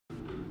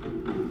What's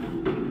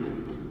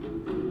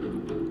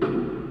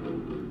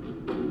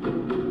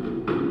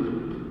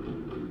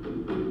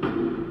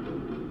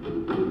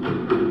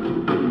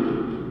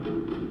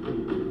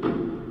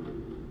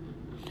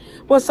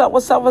up,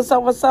 what's up, what's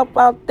up, what's up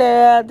out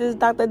there? This is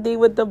Dr. D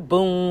with the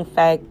Boom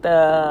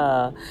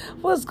Factor.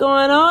 What's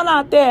going on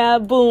out there,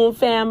 Boom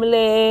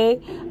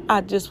family?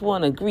 I just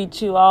want to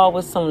greet you all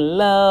with some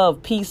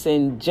love, peace,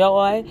 and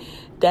joy.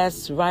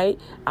 That's right.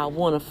 I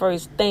want to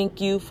first thank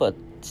you for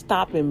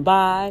stopping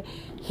by.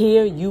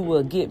 Here you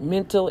will get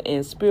mental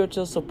and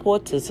spiritual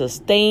support to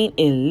sustain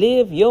and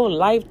live your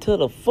life to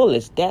the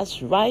fullest.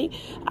 That's right.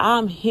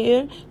 I'm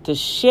here to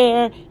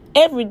share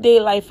everyday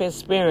life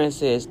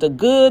experiences, the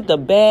good, the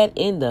bad,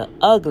 and the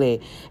ugly.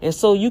 And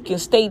so you can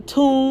stay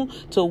tuned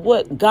to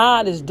what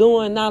God is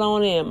doing, not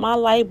only in my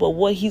life, but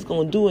what he's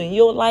going to do in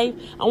your life.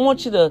 I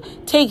want you to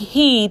take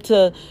heed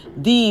to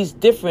these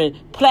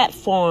different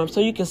platforms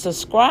so you can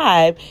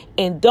subscribe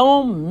and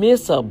don't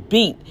miss a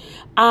beat.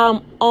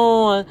 I'm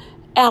on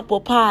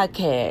Apple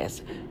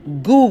Podcasts,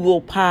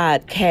 Google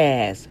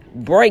Podcasts,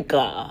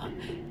 Breaker,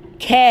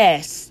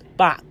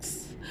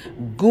 Castbox,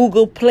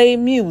 Google Play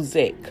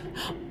Music,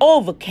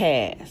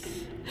 Overcast,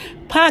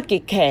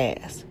 Pocket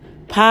Cast,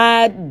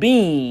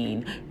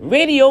 Podbean,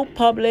 Radio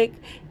Public,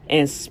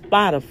 and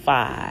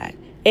Spotify.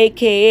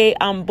 AKA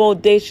I'm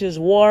Bodacious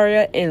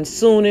Warrior, and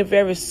soon and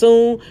very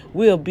soon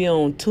we'll be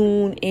on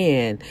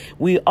TuneIn.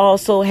 We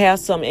also have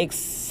some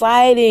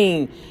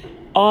exciting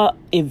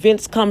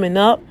events coming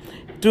up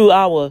through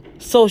our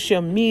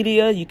social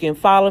media. You can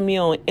follow me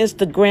on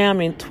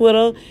Instagram and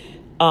Twitter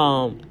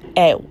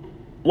at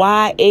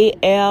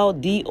YALDONIEL,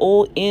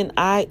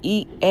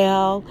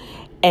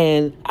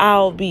 and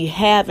I'll be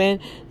having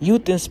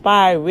Youth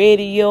Inspired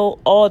Radio.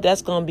 All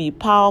that's going to be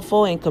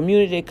powerful and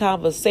community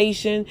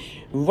conversation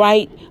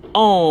right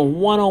on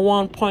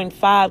 101.5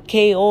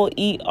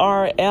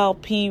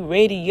 KOERLP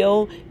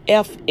Radio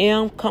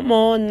FM. Come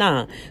on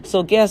now.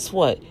 So guess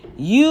what?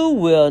 You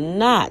will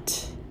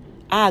not,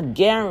 I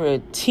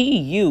guarantee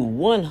you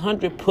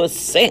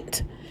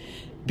 100%,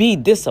 be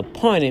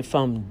disappointed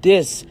from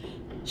this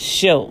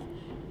show.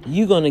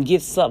 You're going to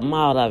get something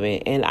out of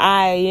it. And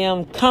I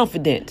am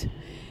confident,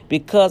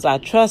 because I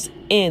trust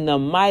in the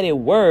mighty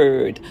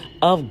word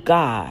of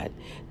God,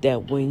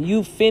 that when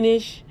you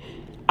finish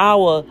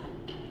our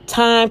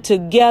time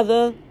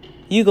together,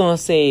 you're going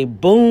to say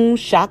boom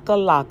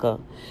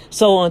shakalaka.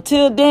 So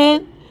until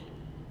then,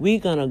 we're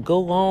going to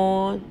go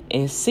on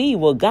and see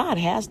what God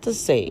has to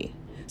say.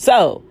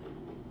 So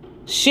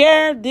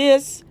share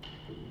this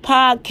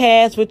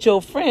podcast with your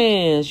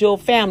friends, your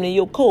family,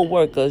 your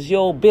co-workers,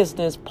 your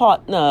business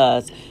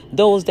partners,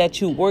 those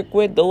that you work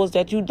with, those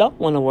that you don't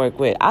want to work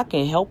with. I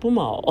can help them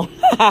all.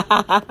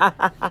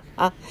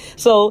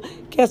 So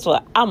guess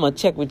what? I'm going to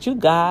check with you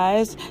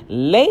guys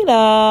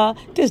later.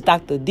 This is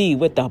Dr. D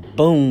with the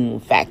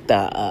Boom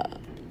Factor.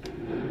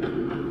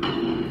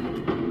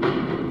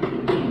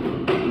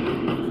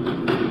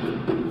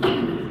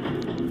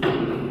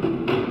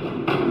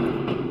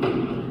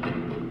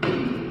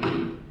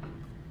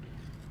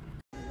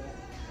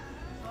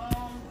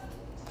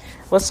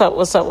 What's up,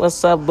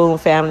 Boom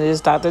family? This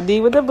is Dr.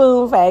 D with the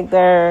Boom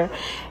Factor.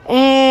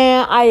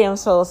 And I am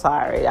so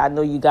sorry. I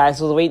know you guys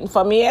was waiting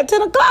for me at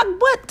 10 o'clock,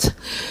 but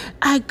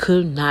I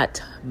could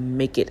not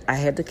make it. I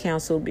had to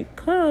cancel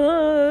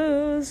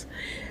because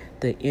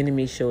the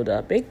enemy showed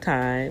up big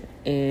time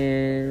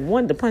and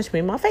wanted to punch me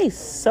in my face.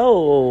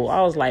 So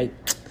I was like,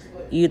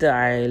 either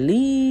I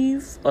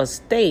leave or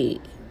stay.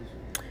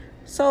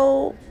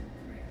 So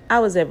I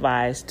was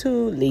advised to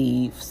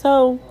leave.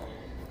 So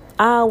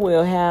I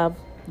will have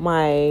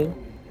my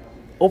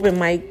open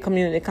mic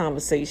community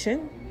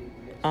conversation.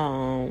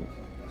 I'm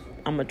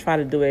gonna try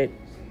to do it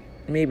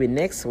maybe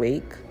next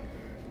week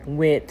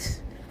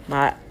with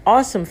my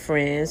awesome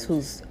friends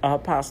who's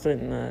pastor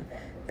and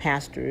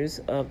pastors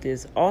of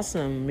this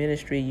awesome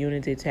ministry,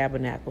 Unity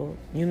Tabernacle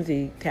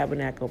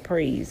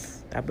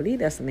Praise. I believe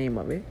that's the name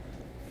of it.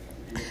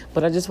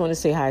 But I just want to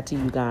say hi to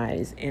you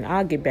guys, and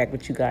I'll get back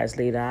with you guys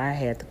later. I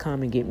had to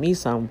come and get me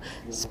some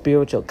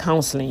spiritual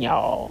counseling,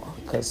 y'all,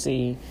 because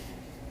see,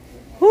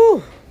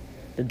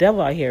 the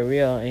devil out here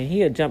real, and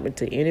he'll jump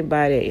into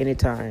anybody at any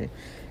time.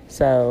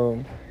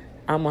 So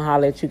I'm going to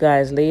holler at you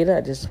guys later.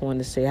 I just want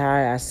to say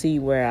hi. I see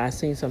where I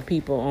seen some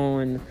people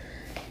on,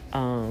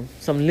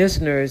 some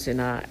listeners,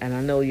 and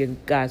I know you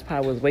guys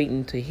probably was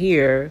waiting to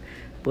hear,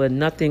 but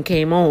nothing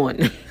came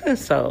on.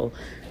 So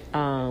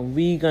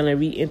we're going to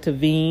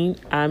re-intervene.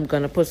 I'm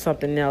going to put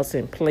something else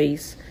in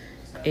place.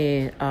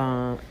 And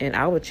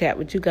I will chat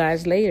with you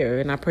guys later.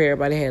 And I pray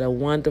everybody had a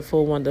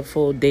wonderful,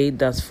 wonderful day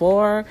thus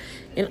far.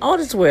 And all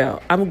is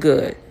well. I'm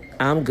good.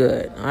 All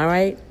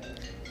right.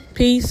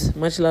 Peace.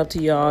 Much love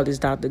to y'all. This is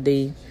Dr.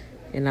 D.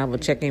 And I will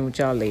check in with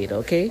y'all later.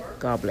 Okay.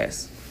 God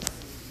bless.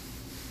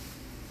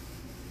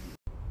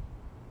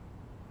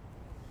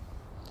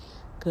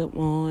 Good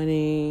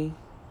morning.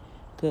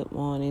 Good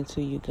morning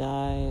to you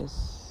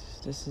guys.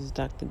 This is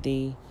Dr.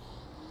 D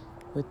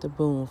with the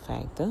Boom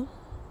Factor.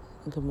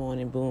 Good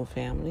morning, Boom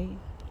family.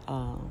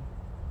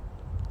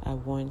 I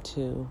want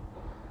to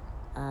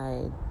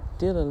I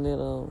did a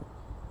little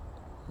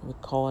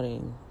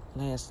recording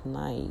last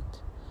night,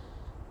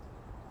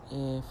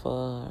 and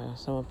for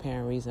some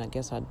apparent reason, I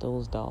guess I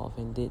dozed off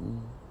and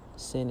didn't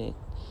send it.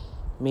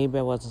 Maybe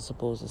I wasn't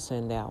supposed to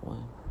send that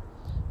one,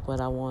 but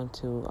I want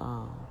to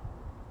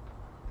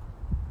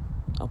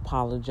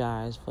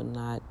apologize for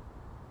not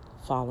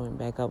following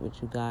back up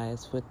with you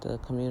guys with the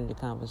Community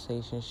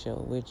Conversation show,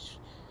 which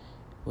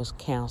was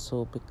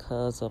canceled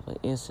because of an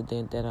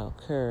incident that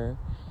occurred,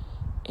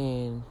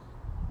 and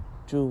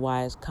Drew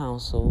Wise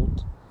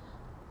counseled.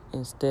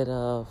 Instead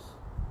of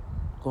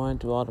going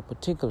through all the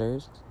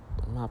particulars,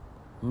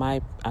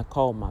 I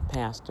called my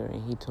pastor,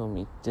 and he told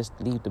me just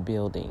leave the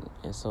building,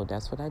 and so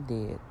that's what I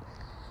did.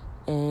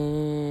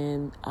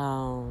 And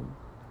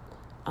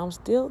I'm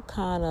still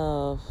kind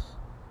of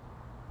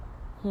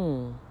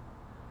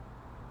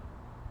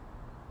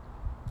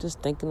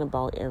just thinking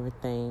about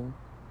everything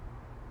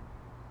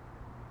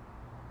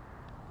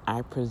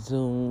I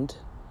presumed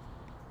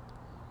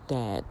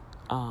that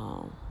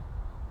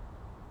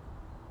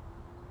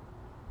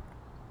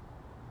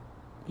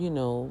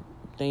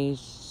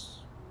things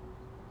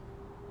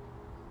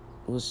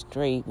was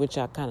straight, which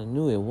I kind of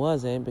knew it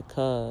wasn't,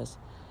 because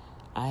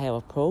I have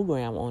a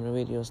program on the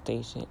radio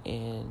station,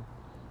 and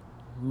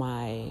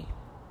my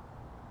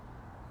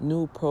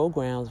new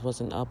programs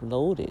wasn't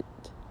uploaded.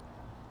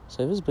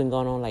 So it's been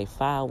going on like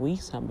 5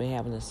 weeks. I've been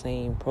having the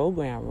same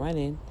program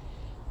running,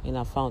 and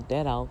I found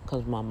that out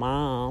because my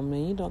mom,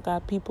 and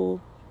got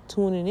people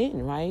tuning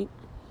in, right,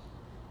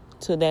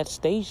 to that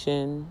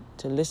station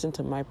to listen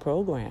to my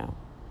program.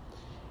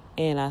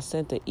 And I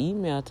sent an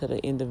email to the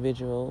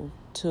individual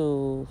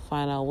to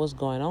find out what's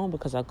going on,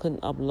 because I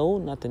couldn't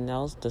upload nothing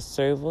else. The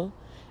server,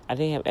 I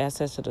didn't have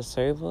access to the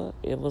server.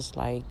 It was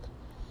like,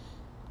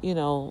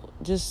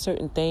 just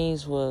certain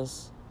things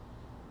was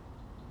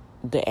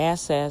the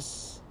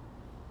access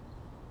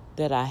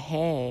that I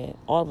had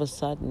all of a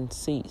sudden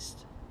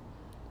ceased.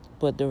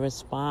 But the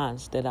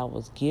response that I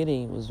was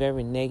getting was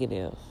very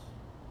negative.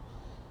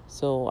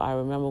 So I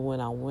remember when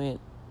I went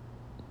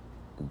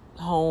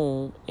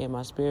home, and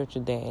my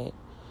spiritual dad,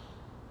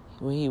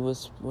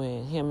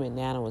 when him and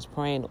Nana was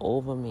praying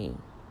over me,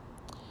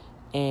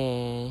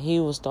 and he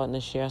was starting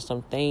to share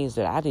some things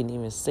that I didn't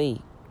even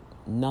say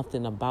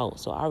nothing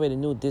about. So I already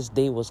knew this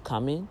day was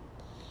coming.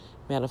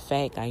 Matter of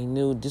fact, I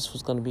knew this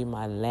was going to be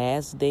my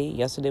last day.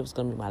 Yesterday was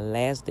going to be my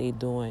last day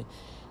doing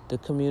the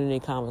Community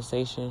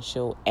Conversation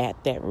show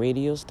at that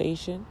radio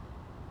station.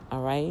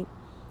 All right?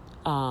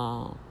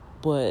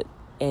 But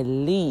at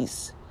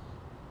least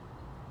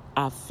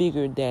I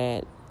figured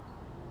that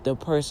the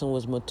person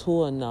was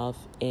mature enough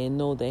and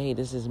know that, hey,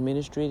 this is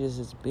ministry, this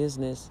is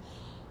business,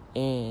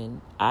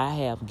 and I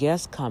have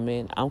guests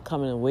coming. I'm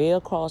coming way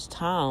across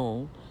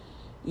town,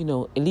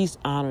 at least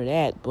honor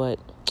that. But,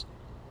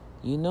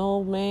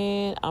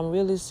 man, I'm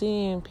really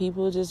seeing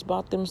people just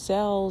about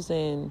themselves,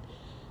 and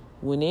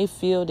when they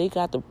feel they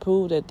got to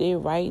prove that they're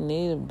right and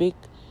they're the big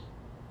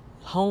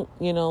hunk,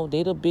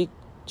 they the big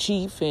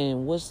chief,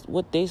 and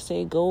what they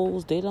say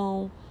goes, they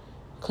don't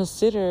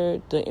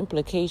consider the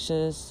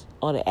implications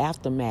or the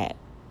aftermath.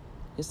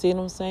 You see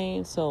what I'm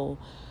saying? So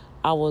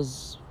I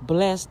was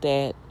blessed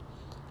that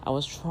I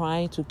was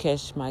trying to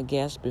catch my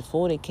guests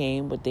before they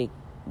came, but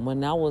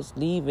when I was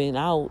leaving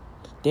out,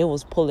 they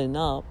was pulling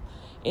up,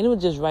 and it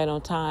was just right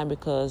on time,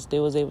 because they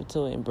was able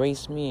to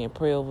embrace me and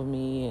pray over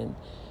me, and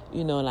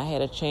and I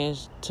had a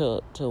chance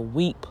to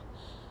weep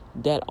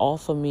that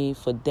off of me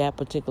for that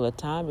particular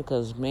time,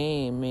 because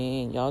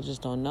man, y'all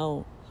just don't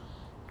know.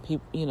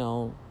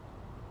 People,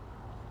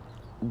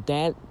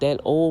 that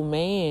old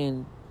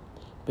man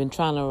been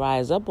trying to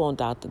rise up on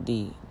Dr.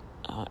 D.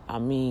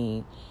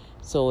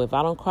 So if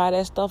I don't cry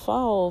that stuff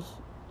off,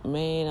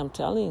 man, I'm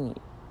telling you.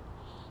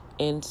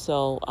 And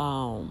so,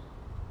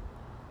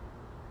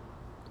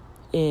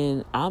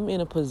 and I'm in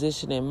a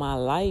position in my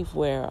life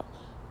where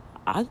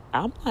I'm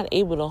not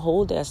able to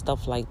hold that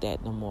stuff like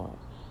that no more.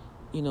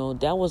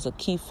 That was a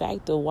key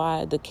factor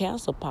why the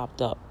cancer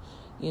popped up,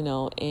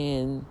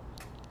 and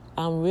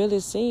I'm really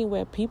seeing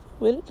where people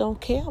really don't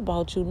care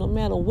about you no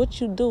matter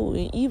what you do.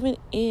 And even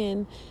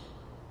in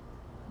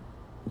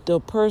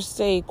the per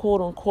se, quote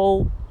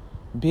unquote,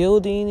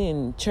 building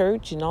and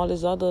church and all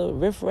this other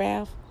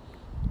riffraff,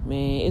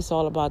 man, it's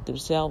all about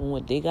themselves and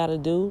what they got to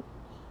do.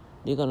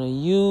 They're going to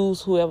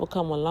use whoever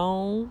come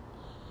along.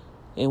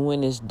 And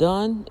when it's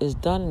done,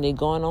 and they're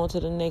going on to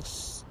the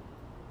next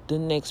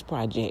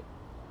project.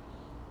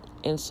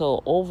 And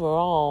so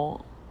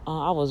overall,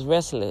 I was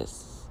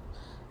restless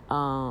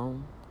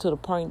to the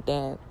point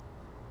that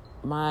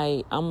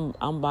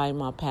I'm by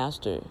my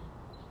pastor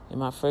in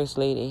my First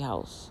Lady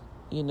house,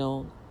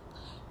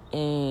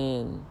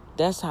 and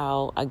that's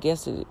how I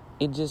guess it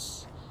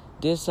just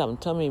did something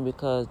to me,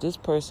 because this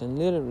person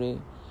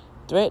literally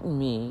threatened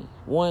me,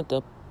 wanted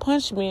to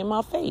punch me in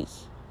my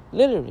face,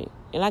 literally,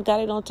 and I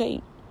got it on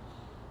tape,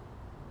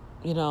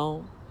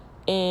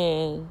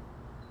 and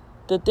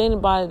the thing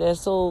about it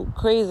that's so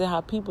crazy,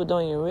 how people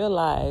don't even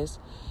realize,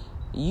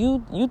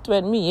 you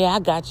threatened me. Yeah, I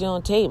got you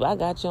on tape.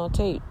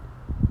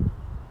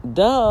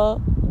 Duh.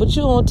 But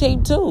you on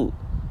tape too.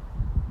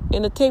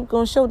 And the tape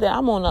gonna show that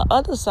I'm on the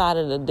other side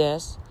of the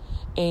desk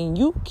and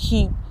you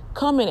keep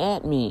coming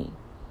at me.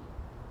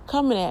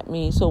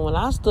 So when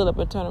I stood up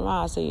and turned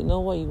around, I said, you know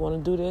what, you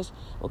want to do this?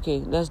 Okay,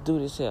 let's do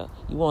this here.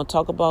 You want to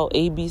talk about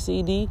A, B,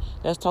 C, D?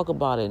 Let's talk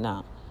about it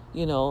now.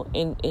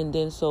 And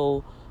then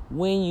so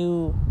when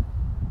you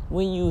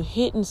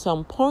hitting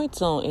some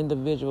points on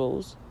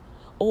individuals,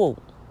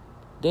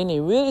 then they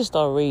really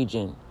start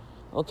raging.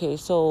 Okay,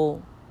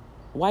 so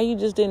why you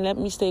just didn't let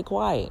me stay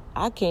quiet?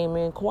 I came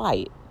in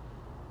quiet.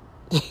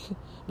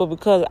 But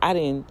because I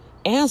didn't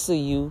answer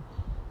you,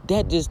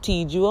 that just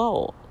teed you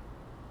all.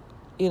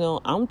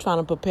 I'm trying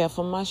to prepare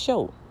for my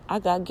show. I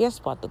got guests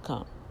about to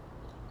come.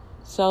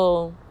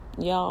 So,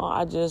 y'all,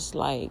 I guess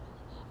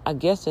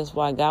that's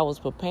why God was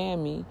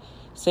preparing me.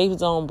 Safe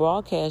Zone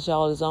Broadcast,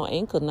 y'all, is on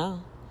Anchor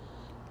now.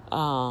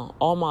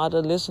 All my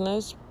other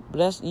listeners,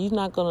 bless, you're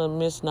not going to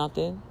miss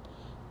nothing.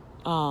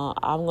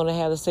 I'm going to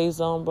have the Safe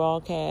Zone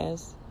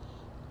Broadcast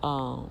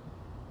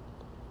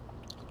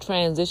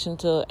transition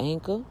to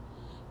Anchor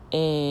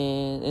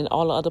and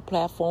all the other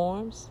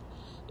platforms.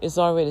 It's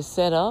already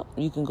set up.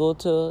 You can go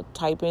to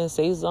type in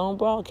Safe Zone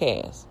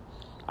Broadcast.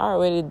 I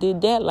already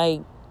did that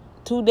like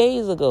 2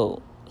 days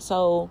ago.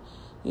 So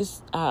it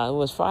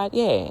was Friday.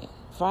 Yeah,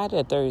 Friday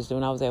or Thursday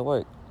when I was at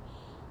work.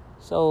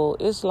 So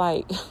it's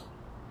like,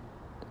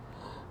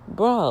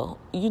 bro,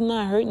 you're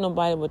not hurting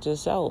nobody but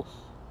yourself.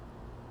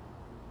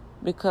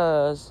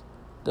 Because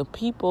the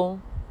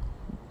people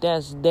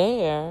that's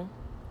there,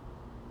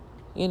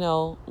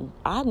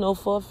 I know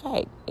for a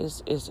fact.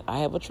 I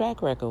have a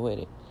track record with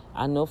it.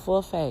 I know for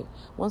a fact.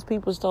 Once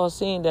people start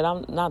seeing that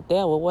I'm not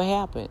there, well, what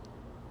happened?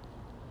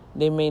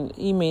 He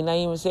may not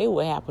even say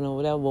what happened or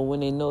whatever, but when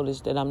they notice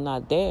that I'm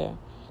not there,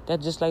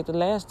 that's just like the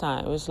last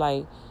time. It's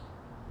like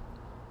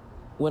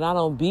when I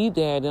don't be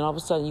there, then all of a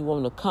sudden you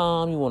want me to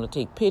come, you want to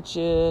take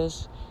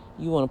pictures,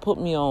 you want to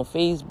put me on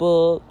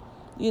Facebook,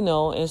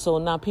 and so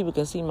now people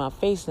can see my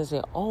face and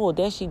say, oh,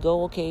 there she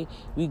go, okay,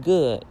 we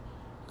good.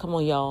 Come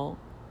on, y'all.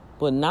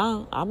 But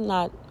now I'm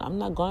not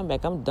going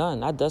back. I'm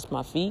done. I dust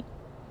my feet.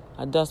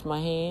 I dust my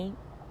hand.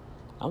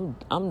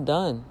 I'm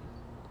done.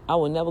 I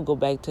will never go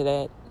back to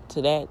that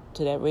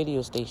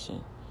radio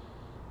station.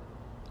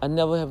 I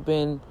never have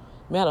been.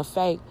 Matter of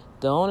fact,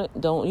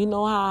 you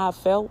know how I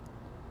felt,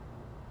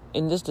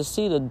 and just to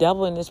see the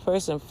devil in this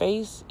person's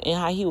face and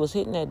how he was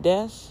hitting that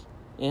desk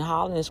and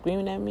hollering and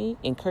screaming at me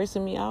and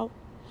cursing me out.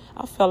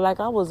 I felt like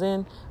I was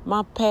in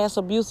my past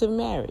abusive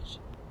marriage.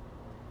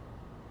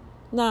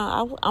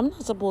 Now I'm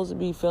not supposed to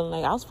be feeling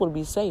like I was supposed to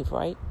be safe,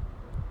 right?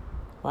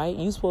 Right?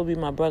 You supposed to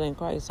be my brother in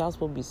Christ, so I was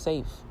supposed to be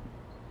safe.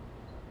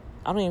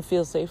 I don't even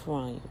feel safe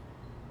around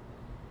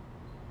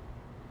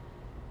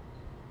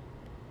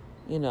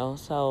you.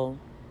 So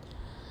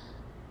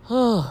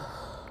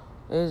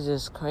it's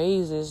just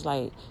crazy. It's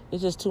like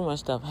it's just too much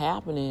stuff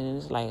happening, and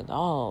it's like,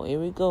 oh, here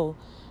we go.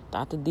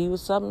 Dr. D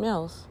was something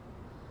else.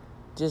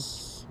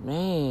 Just,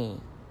 man,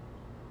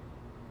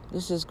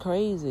 this is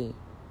crazy.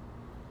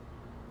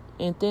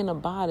 And think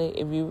about it,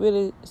 if you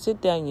really sit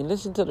down and you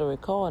listen to the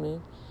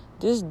recording,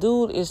 this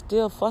dude is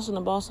still fussing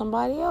about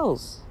somebody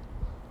else.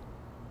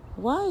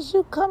 Why is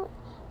you coming?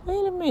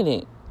 Wait a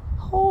minute.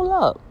 Hold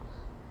up.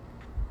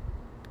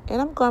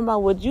 And I'm going by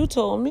what you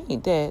told me,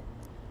 that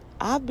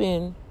I've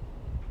been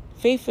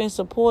faithful and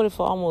supported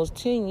for almost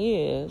 10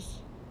 years.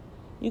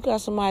 You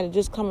got somebody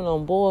just coming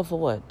on board for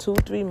what,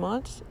 2-3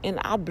 months? And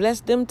I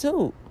blessed them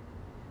too.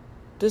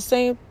 The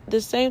same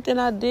thing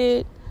I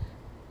did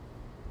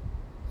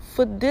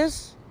for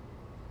this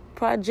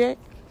project,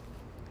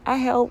 I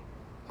helped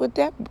with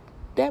that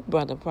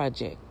brother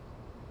project.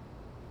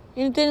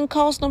 And it didn't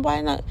cost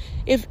nobody nothing.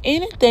 If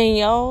anything,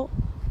 y'all,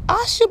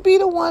 I should be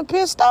the one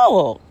pissed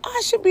off.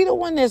 I should be the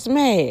one that's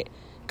mad.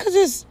 Because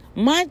it's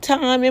my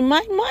time and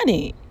my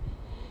money.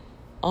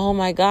 Oh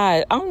my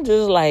God. I'm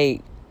just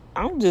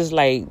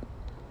like,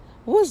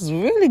 what's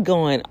really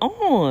going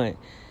on?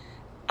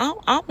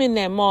 I'm in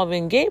that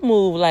Marvin Gaye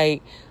move,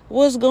 like,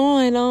 what's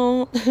going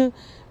on?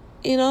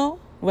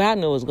 Well, I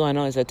know what's going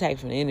on. It's an attack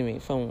from the enemy,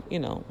 from,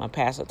 my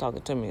pastor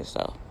talking to me and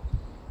stuff.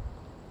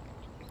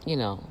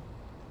 And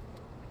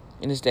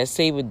it's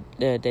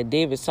that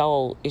David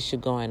Saul issue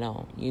going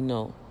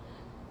on.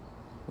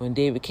 When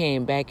David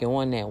came back and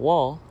won that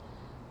war,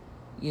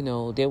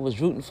 they was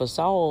rooting for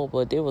Saul,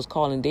 but they was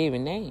calling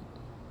David's name.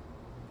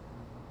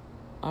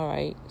 All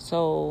right,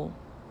 so,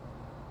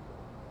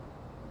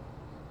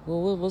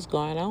 well, what's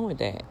going on with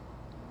that?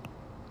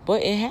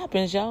 But it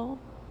happens, y'all.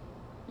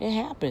 It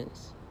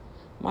happens.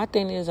 My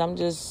thing is, I'm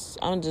just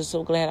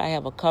so glad I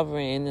have a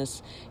covering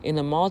in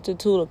the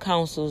multitude of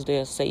councils.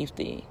 There's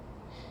safety.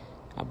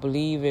 I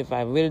believe if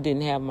I really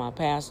didn't have my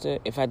pastor,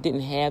 if I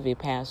didn't have a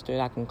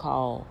pastor I can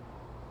call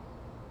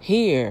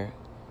here,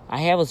 I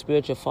have a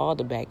spiritual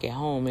father back at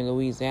home in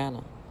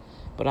Louisiana,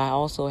 but I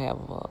also have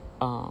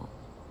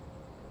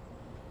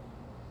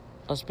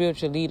a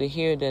spiritual leader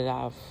here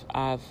that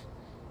I've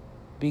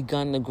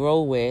begun to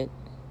grow with,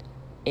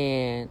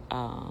 and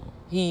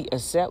he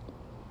accepts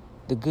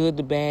the good,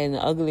 the bad, and the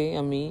ugly.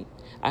 I mean,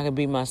 I can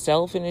be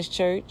myself in this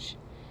church,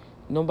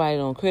 Nobody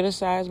don't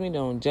criticize me,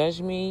 don't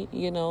judge me,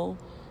 And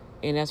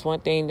that's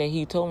one thing that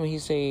he told me. He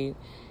said,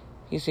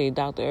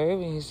 Dr.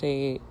 Irvin, he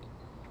said,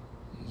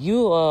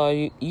 you are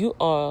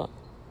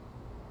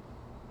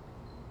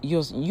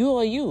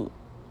you.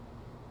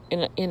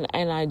 And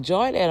I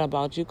enjoy that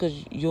about you,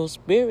 because your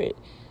spirit,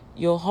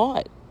 your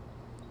heart,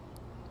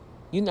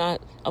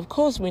 of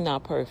course we're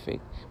not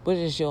perfect, but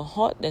it's your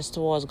heart that's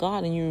towards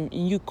God, and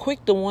you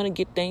quick to want to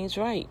get things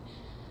right.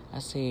 I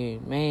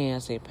said,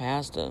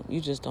 Pastor, you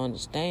just don't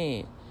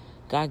understand.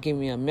 God gave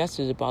me a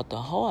message about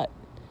the heart,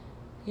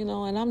 and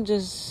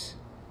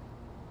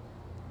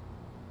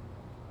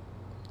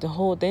the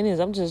whole thing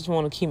is, I just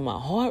want to keep my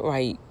heart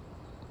right.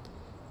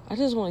 I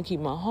just want to keep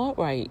my heart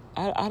right.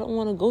 I don't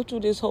want to go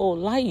through this whole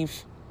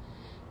life.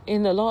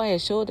 And the Lord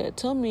has showed that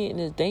to me, and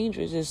it's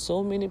dangerous. There's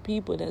so many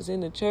people that's in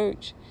the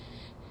church.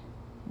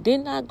 They're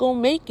not going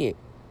to make it.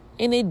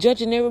 And they're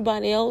judging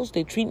everybody else.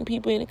 They're treating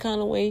people in a kind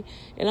of way.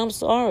 And I'm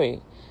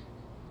sorry.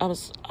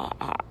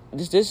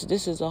 This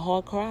is a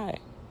hard cry.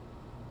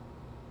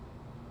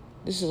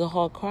 This is a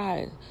hard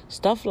cry.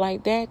 Stuff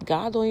like that,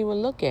 God don't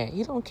even look at.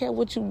 He don't care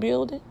what you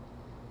building.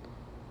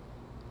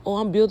 Oh,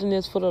 I'm building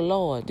this for the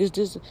Lord.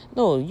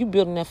 No, you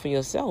building that for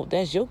yourself.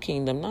 That's your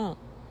kingdom now.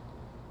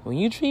 When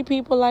you treat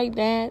people like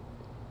that,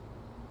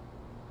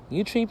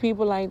 you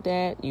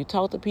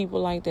talk to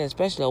people like that,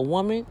 especially a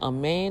woman, a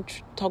man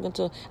talking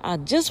to. I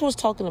just was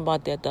talking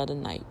about that the other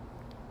night.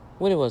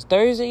 When it was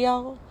Thursday,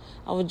 y'all,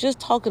 I was just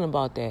talking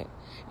about that.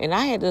 And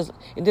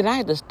then I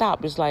had to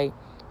stop. It's like,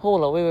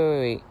 hold on,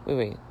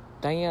 wait.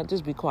 Danielle,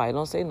 just be quiet.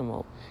 Don't say no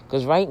more.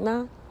 Because right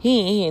now, he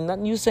ain't hearing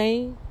nothing you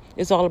saying.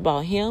 It's all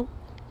about him.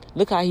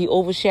 Look how he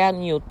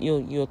overshadowing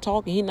your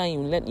talking. He not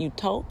even letting you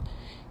talk.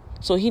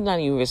 So he's not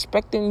even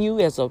respecting you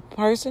as a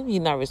person. He's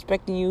not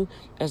respecting you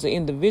as an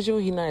individual.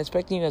 He's not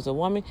respecting you as a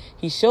woman.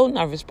 He sure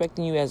not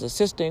respecting you as a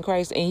sister in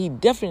Christ. And he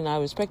definitely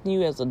not respecting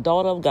you as a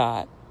daughter of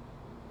God.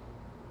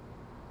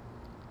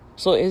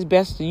 So it's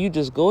best that you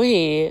just go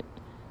ahead,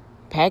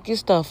 pack your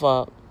stuff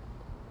up.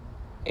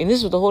 And this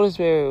is what the Holy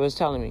Spirit was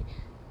telling me.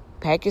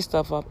 Pack your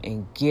stuff up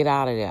and get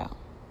out of there.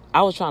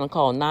 I was trying to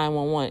call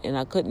 911 and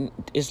I couldn't.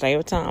 It's like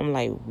every time I'm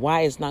like,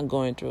 why it's not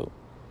going through?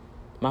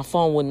 My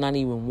phone would not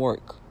even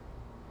work.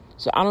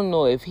 So I don't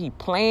know if he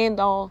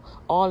planned all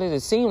of it. It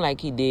seemed like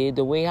he did.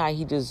 The way how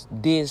he just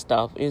did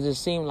stuff. It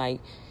just seemed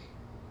like,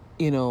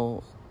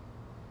 you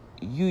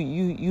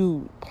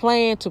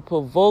plan to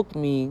provoke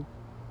me,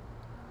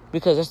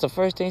 because that's the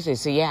first thing he said.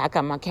 See, yeah, I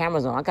got my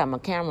cameras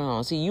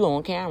on. See, you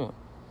on camera.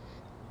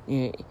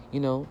 You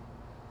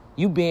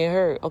being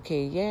heard.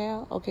 Okay,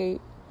 yeah, okay.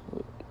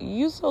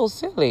 You so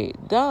silly,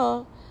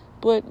 duh.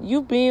 But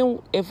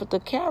if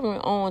the camera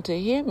on to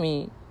hear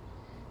me,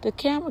 the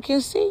camera can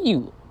see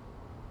you.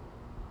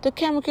 The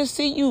camera can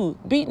see you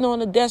beating on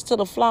the desk till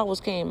the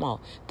flowers came off.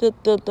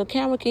 The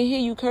camera can hear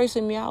you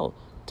cursing me out.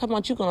 Talking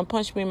about you going to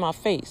punch me in my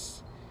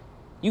face.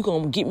 You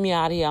going to get me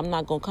out of here. I'm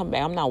not going to come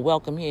back. I'm not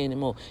welcome here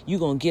anymore. You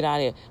going to get out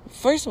of here.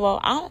 First of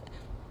all,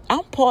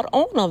 I'm part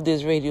owner of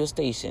this radio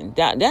station.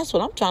 That's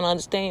what I'm trying to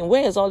understand.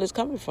 Where is all this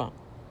coming from?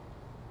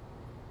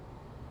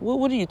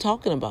 What are you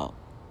talking about?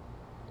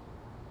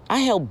 I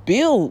helped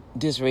build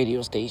this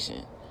radio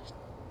station.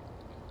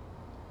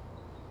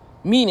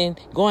 Meaning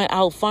going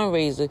out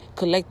fundraiser,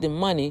 collecting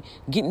money,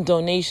 getting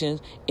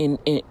donations, and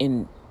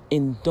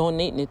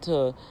donating it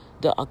to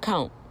the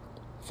account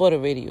for the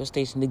radio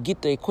station to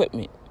get the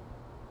equipment,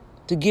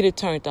 to get it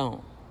turned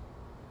on.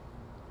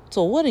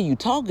 So what are you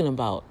talking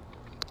about?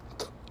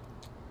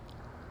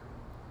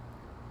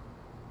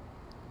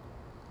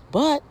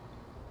 But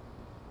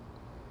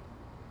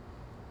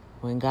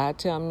when God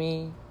tell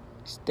me,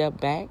 step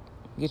back,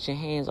 get your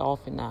hands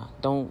off it now.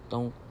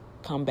 Don't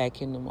come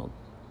back in no more.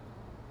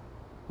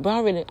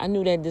 But I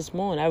knew that this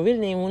morning. I really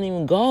didn't want to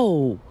even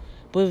go.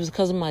 But it was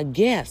because of my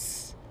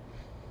guests.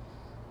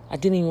 I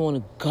didn't even want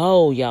to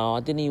go, y'all. I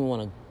didn't even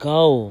want to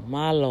go.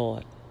 My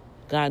Lord.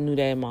 God knew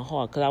that in my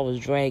heart, because I was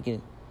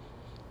dragging.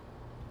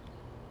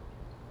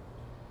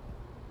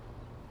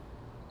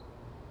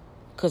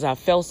 Because I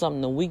felt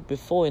something the week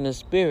before in the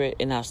spirit,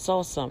 and I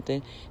saw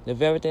something. The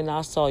very thing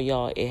I saw,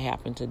 y'all, it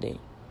happened today.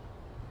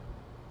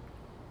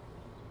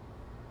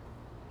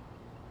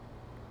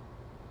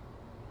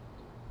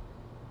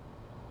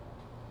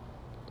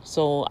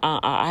 So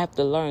I have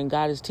to learn.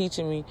 God is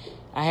teaching me.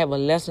 I have a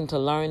lesson to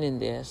learn in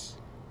this.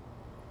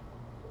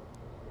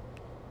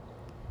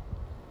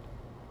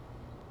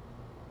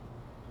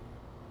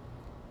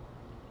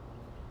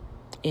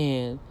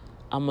 And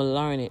I'm going to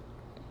learn it.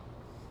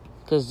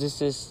 Because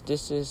this is,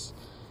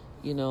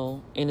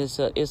 and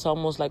it's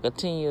almost like a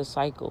 10-year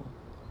cycle.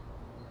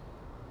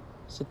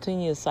 It's a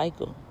 10-year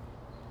cycle.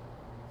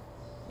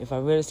 If I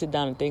really sit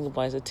down and think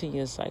about it, it's a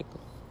 10-year cycle.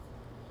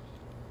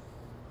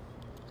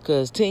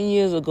 Because 10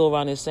 years ago,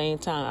 around the same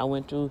time, I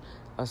went through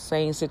a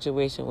same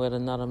situation with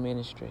another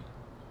ministry.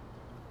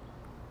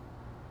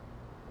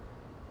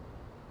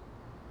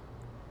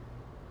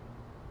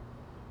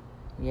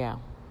 Yeah.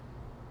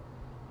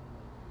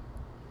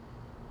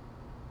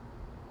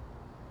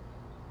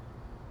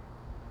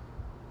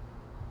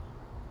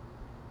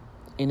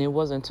 And it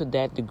wasn't to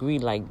that degree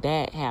like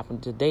that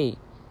happened today.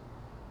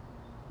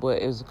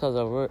 But it was because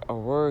a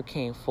word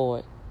came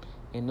forth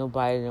and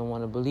nobody didn't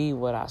want to believe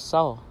what I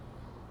saw.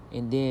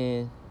 And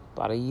then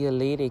about a year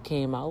later it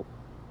came out.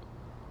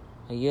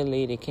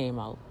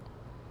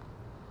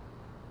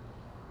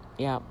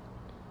 Yeah.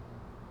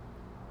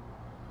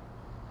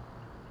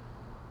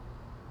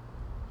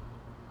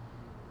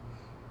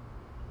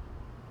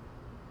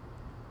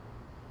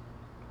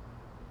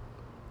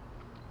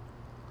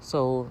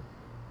 So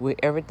with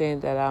everything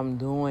that I'm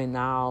doing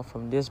now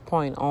from this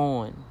point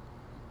on,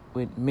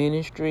 with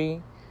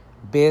ministry,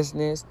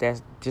 business,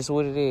 that's just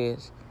what it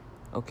is.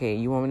 Okay,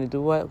 you want me to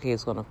do what? Okay,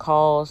 it's going to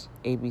cost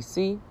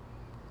ABC.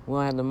 We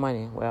don't have the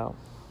money. Well,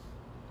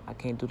 I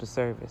can't do the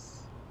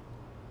service.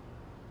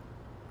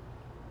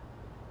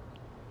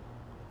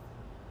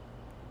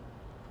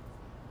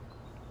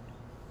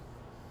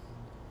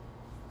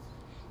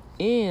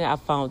 And I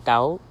found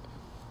out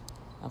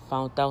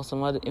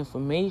some other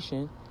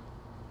information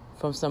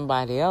from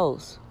somebody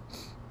else.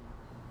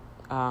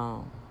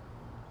 Yeah.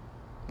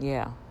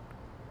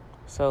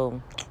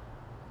 So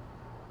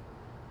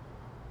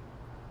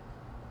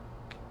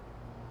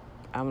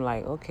I'm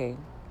like, okay,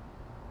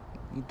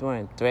 you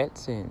throwing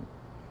threats and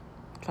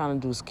trying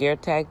to do scare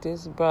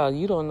tactics, bro.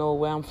 You don't know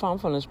where I'm from. I'm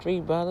from the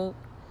street, brother.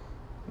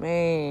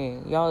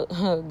 Man, y'all,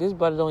 this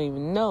brother don't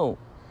even know.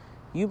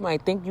 You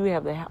might think you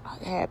have the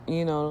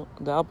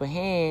upper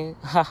hand.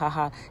 Ha ha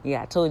ha.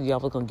 Yeah, I told you I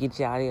was gonna get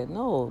you out of here.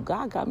 No,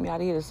 God got me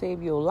out of here to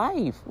save your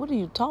life. What are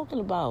you talking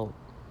about?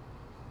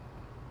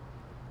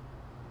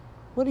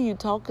 What are you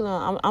talking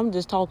about? I'm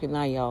just talking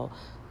now, y'all.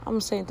 I'm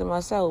saying to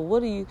myself,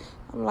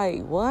 I'm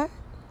like, what?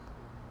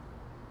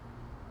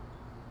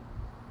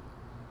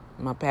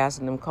 My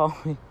pastor and them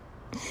called me.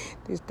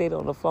 They stayed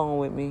on the phone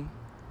with me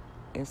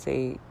and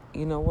say,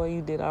 you know what,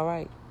 you did all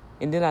right.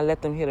 And then I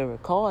let them hear the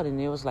recording,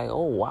 and it was like,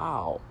 oh,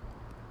 wow,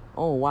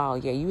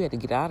 yeah, you had to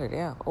get out of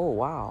there. Oh,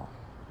 wow.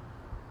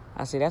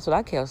 I said, that's what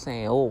I kept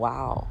saying, oh,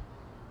 wow.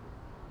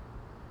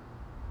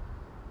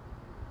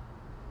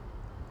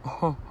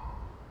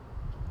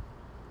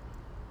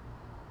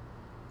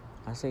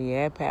 I said,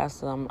 yeah,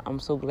 Pastor, I'm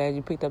so glad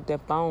you picked up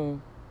that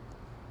phone,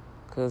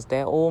 because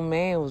that old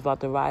man was about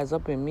to rise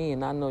up in me,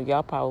 and I know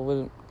y'all probably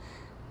wouldn't,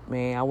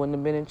 man, I wouldn't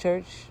have been in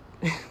church.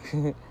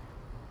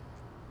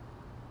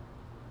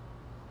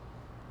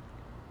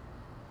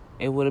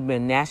 It would have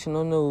been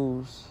national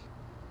news.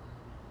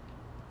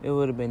 It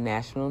would have been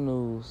national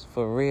news,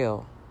 for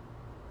real.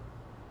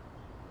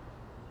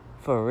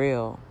 For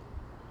real.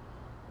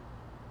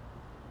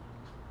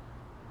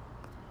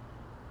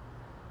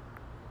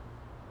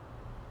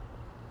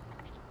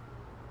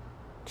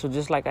 So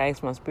just like I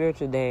asked my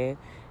spiritual dad,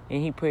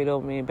 and he prayed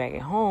over me back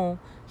at home,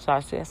 so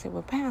I said,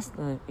 well,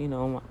 Pastor,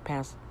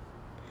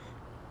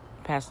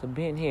 Pastor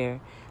Ben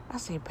here, I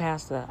say,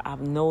 Pastor,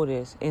 I've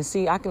noticed, and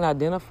see, I can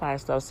identify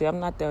stuff. See, I'm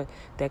not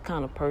that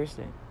kind of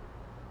person.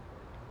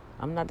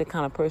 I'm not the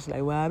kind of person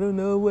like, well, I don't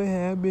know what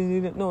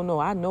happened. No,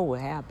 I know what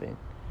happened.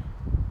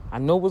 I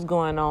know what's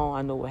going on.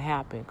 I know what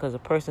happened, because a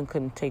person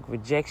couldn't take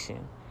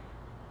rejection.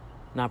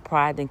 Now,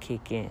 pride didn't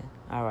kick in,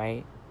 all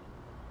right?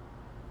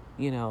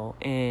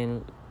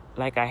 And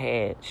like I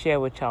had shared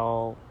with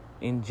y'all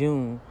in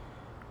June,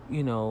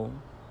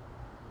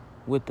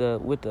 with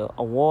the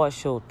award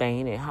show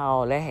thing and how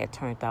all that had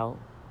turned out.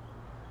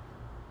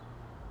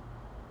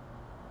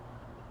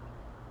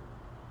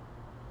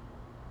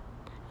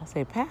 I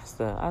said,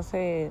 Pastor,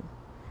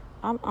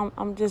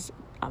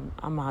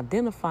 I'm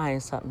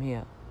identifying something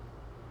here.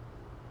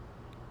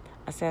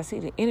 I said, I see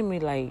the enemy,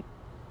 like,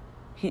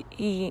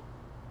 he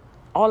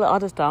all the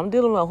other stuff. I'm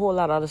dealing with a whole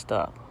lot of other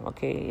stuff,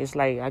 okay? It's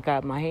like I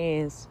got my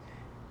hands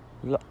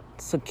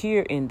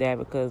secure in that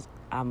because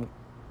I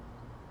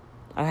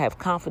have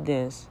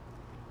confidence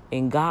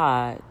in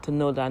God to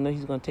know that I know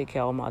He's going to take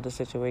care of all my other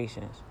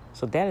situations.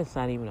 So that is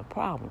not even a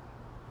problem.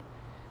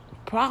 The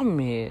problem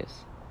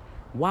is,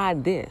 why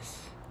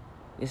this?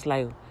 It's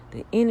like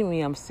the enemy,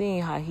 I'm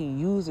seeing how he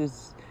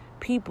uses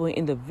people,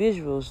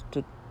 individuals,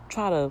 to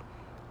try to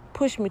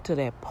push me to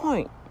that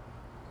point,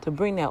 to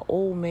bring that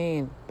old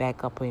man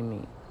back up in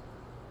me.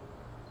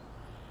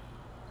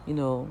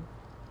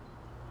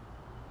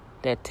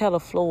 That tell the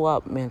flow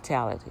up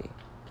mentality,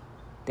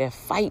 that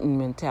fighting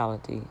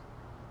mentality,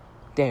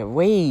 that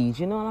rage,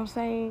 you know what I'm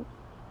saying?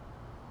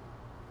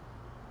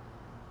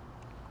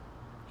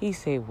 He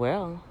said,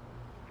 well,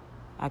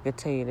 I could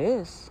tell you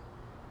this.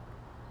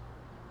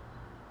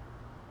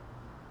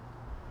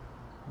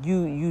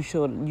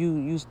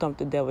 You stumped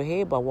the devil's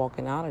head by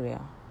walking out of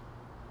there.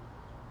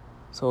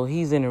 So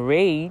he's in a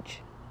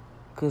rage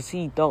because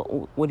he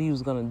thought what he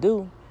was going to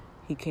do.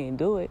 He can't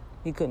do it.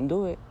 He couldn't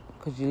do it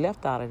because you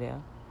left out of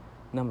there.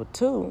 Number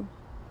 2,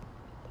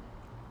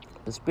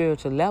 the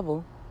spiritual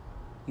level,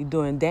 you're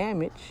doing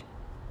damage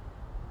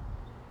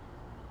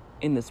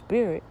in the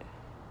spirit.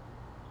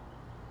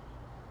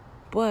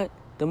 But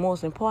the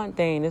most important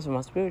thing, this is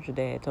my spiritual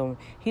dad told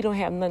me, he don't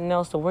have nothing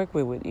else to work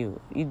with you.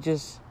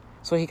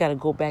 So he got to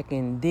go back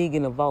and dig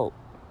in the vault.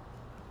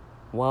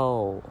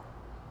 Whoa.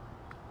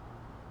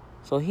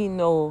 So he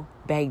know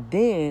back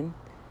then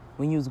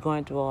when you was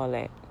going through all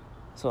that.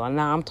 So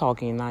now I'm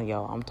talking now,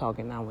 y'all. I'm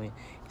talking now. When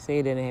he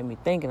said that, it had me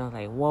thinking. I was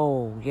like,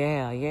 whoa,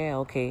 yeah,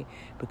 okay.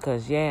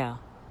 Because,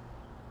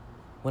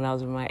 when I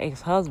was with my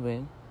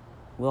ex-husband,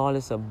 with all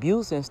this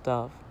abuse and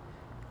stuff,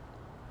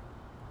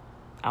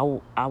 I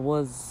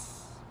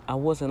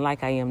wasn't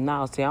like I am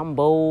now. See, I'm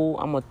bold.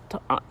 I'm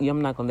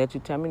not going to let you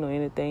tell me no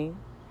anything.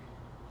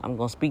 I'm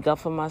going to speak up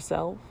for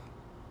myself.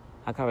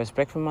 I got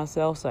respect for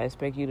myself, so I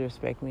expect you to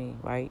respect me,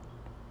 right?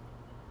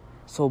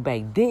 So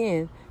back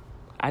then,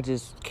 I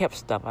just kept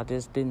stuff. I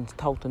just didn't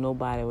talk to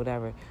nobody or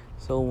whatever.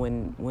 So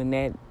when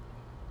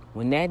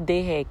that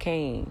day had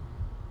came,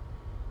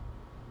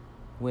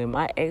 when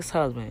my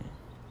ex-husband,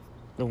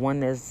 the one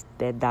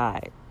that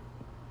died,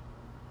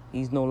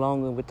 he's no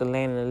longer with the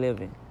land of the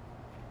living.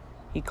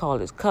 He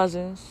called his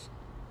cousins.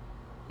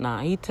 Now,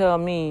 he tell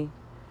me,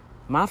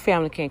 my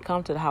family can't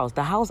come to the house.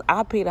 The house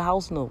I pay the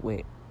house note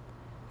with.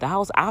 The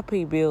house I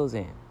pay bills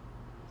in.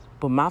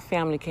 But my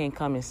family can't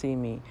come and see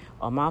me.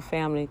 Or my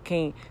family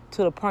can't,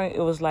 to the point,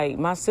 it was like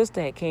my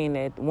sister had came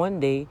that one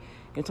day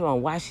and told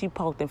me why she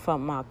parked in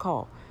front of my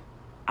car.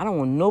 I don't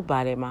want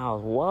nobody at my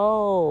house.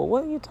 Whoa,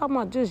 what are you talking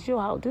about? Just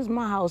your house. This is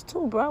my house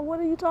too, bro. What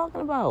are you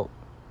talking about?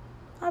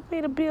 I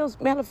pay the bills.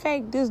 Matter of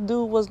fact, this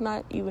dude was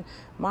not even,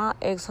 my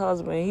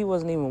ex-husband, he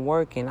wasn't even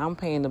working. I'm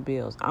paying the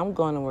bills. I'm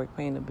going to work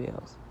paying the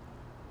bills.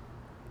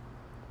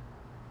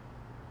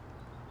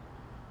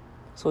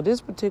 So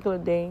this particular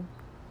day,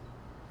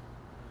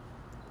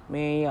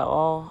 man,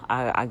 y'all,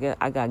 I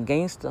got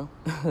gangster.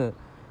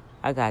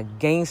 I got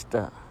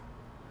gangster.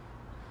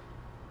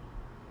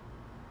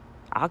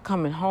 I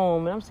coming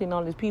home and I'm seeing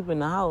all these people in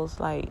the house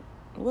like,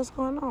 what's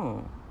going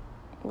on?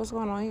 What's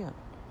going on here?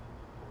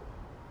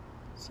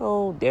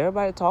 So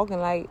everybody talking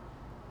like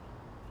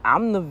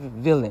I'm the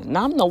villain.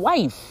 Now I'm the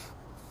wife.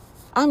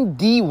 I'm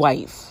the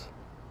wife.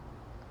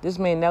 This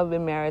man never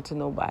been married to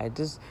nobody.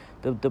 Just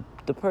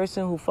the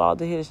person who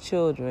fathered his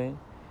children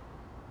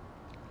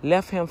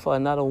left him for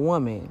another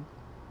woman,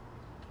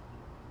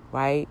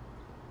 right?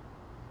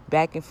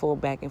 Back and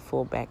forth.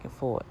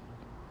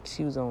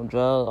 She was on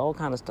drugs. All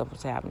kind of stuff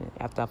was happening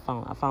after I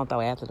found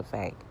out after the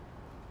fact,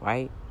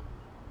 right?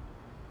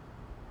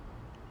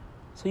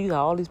 So you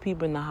got all these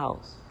people in the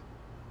house.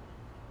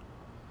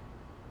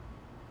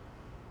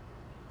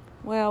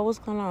 Well, what's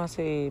going on? I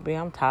said, babe,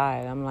 I'm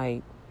tired. I'm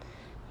like,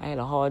 I had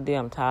a hard day.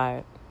 I'm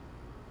tired.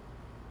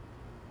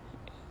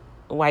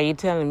 Why you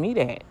telling me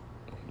that?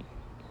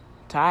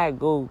 Tired,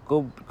 go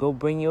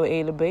bring your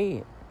A to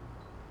bed.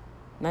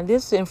 Now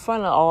this is in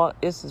front of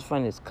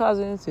his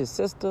cousins, his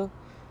sister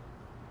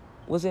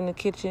was in the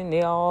kitchen.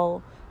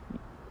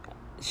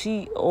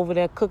 She over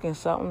there cooking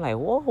something like,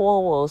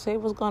 whoa, say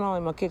what's going on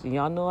in my kitchen.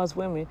 Y'all know us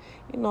women,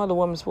 you know the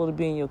woman's supposed to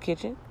be in your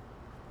kitchen.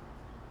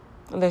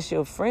 Unless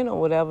you're a friend or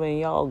whatever and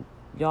y'all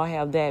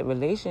have that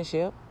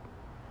relationship.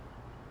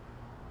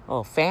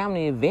 Or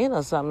family event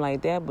or something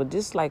like that. But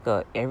this like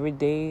a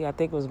everyday, I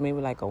think it was maybe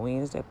like a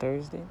Wednesday,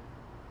 Thursday.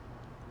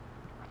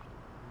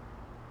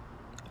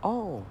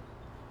 Oh,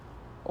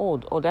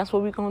 that's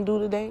what we're going to do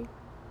today?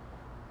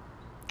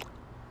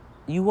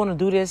 You want to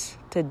do this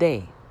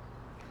today?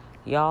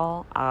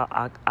 Y'all,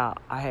 I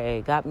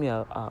had got me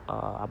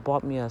I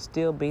bought me a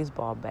steel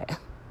baseball bat.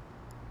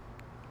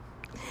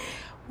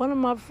 One of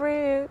my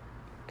friends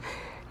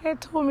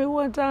had told me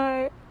one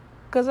time,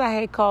 because I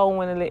had called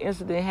when the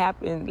incident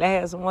happened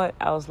last month,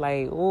 I was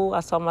like, oh,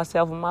 I saw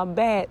myself with my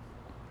bat.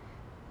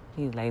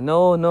 He's like,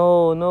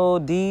 no,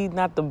 D,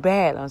 not the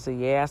bat. I said,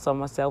 yeah, I saw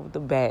myself with the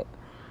bat.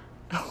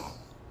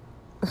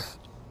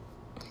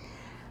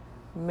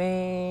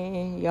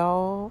 Man,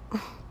 y'all.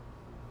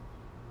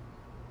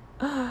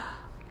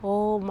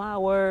 Oh, my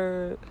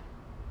word.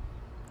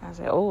 I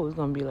said, oh, it's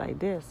going to be like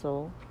this.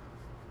 So,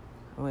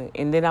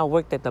 and then I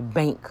worked at the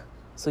bank.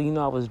 So,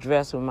 I was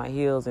dressed with my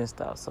heels and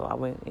stuff. So I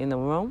went in the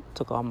room,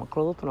 took all my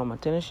clothes, put on my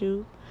tennis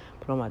shoes,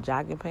 put on my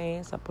jogging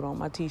pants, I put on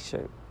my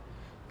T-shirt.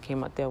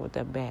 Came out there with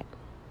that bat.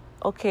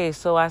 Okay,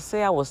 so I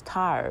say I was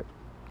tired.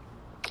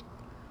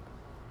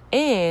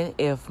 And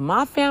if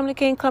my family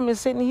can't come and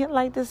sit in here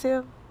like this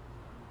here,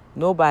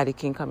 nobody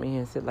can come in here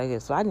and sit like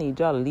this. So I need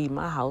y'all to leave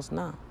my house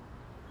now.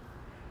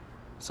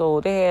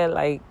 So they had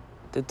like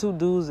the two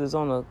dudes is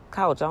on the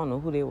couch. I don't know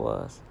who they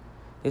was.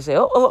 They said,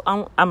 oh,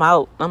 I'm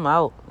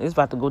out. It's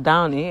about to go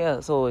down in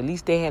here. So at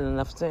least they had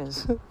enough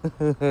sense.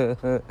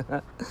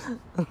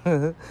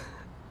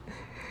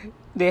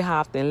 They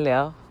hopped and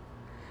left.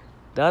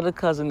 The other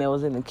cousin that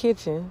was in the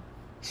kitchen,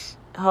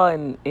 her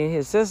and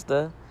his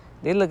sister,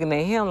 they looking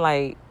at him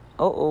like,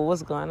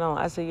 what's going on?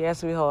 I said, yeah,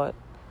 sweetheart.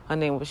 Her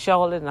name was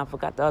Charlotte, and I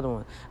forgot the other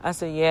one. I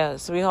said, yeah,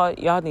 sweetheart,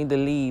 y'all need to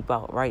leave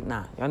out right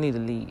now. Y'all need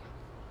to leave.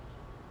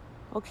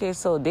 Okay,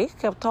 so they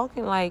kept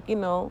talking like,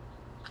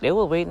 they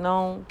were waiting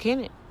on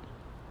Kenneth.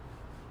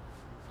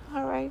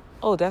 All right.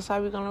 Oh, that's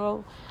how we're going to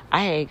roll?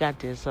 I had got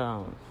this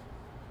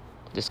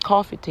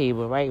coffee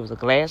table, right? It was a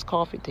glass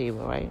coffee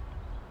table, right?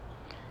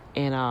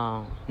 And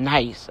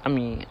nice. I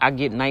mean, I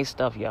get nice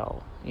stuff,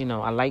 y'all.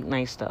 I like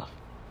nice stuff.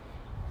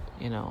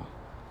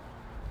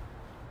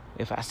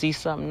 If I see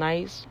something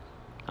nice,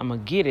 I'm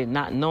going to get it,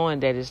 not knowing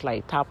that it's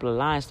like top of the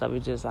line stuff.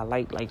 It's just I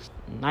like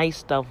nice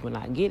stuff when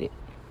I get it.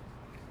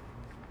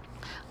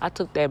 I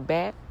took that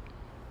back.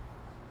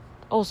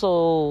 Oh,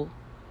 so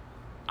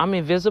I'm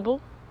invisible?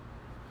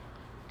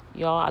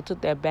 Y'all, I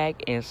took that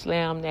back and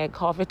slammed that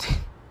coffee table.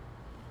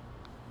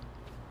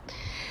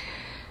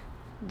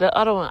 The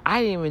other one,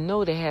 I didn't even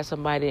know they had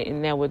somebody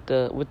in there with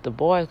the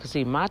boys. Because,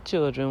 see, my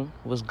children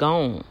was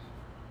gone.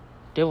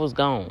 They was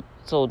gone.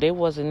 So they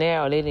wasn't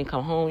there or they didn't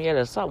come home yet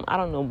or something. I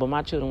don't know, but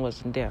my children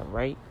wasn't there,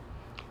 right?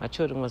 My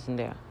children wasn't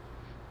there.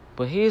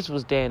 But his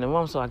was there in the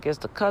room, so I guess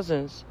the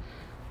cousins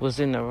was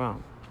in the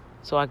room.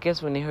 So I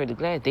guess when they heard the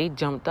glass, they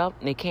jumped up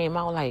and they came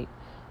out like,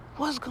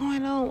 what's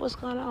going on? What's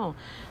going on?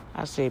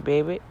 I said,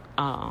 baby,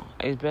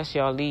 it's best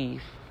y'all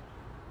leave.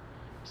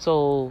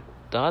 So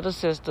the other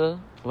sister,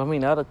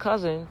 the other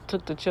cousin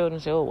took the children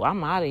and said, oh,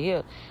 I'm out of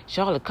here.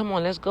 Charlotte, come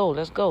on, let's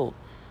go.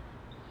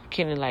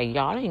 Kenny like,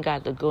 y'all ain't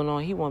got to go no.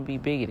 He won't be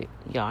bigoted.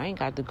 Y'all ain't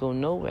got to go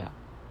nowhere.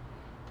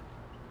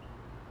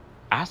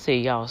 I say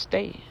y'all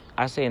stay.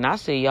 I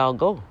say y'all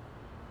go.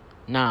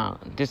 Now,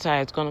 this how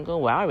it's gonna go.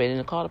 Well, I already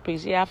didn't call the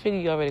police. Yeah, I figure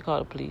you already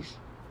called the police.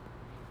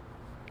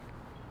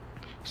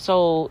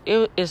 So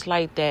it's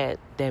like that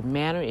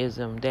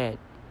mannerism that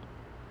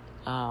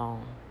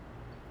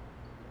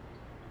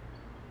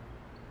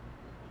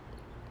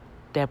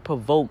that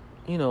provoking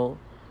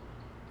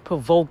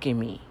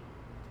me.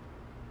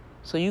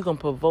 So you're going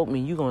to provoke me.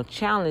 You're going to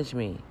challenge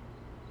me.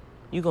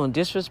 You're going to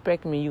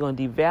disrespect me. You're going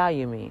to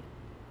devalue me.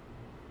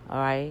 All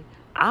right?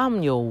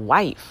 I'm your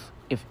wife.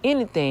 If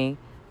anything,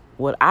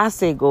 what I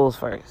say goes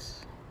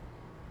first.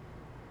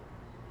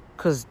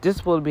 Because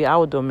this will be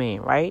our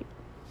domain, right?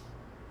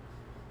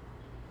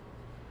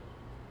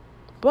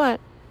 But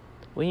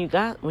when you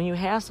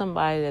have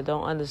somebody that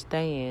don't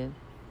understand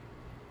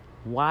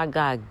why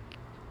God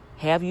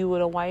have you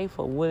with a wife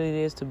or what it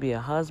is to be a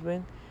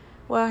husband,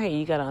 well, hey,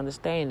 you got to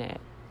understand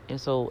that. And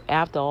so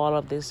after all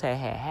of this had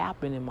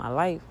happened in my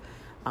life,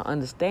 I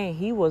understand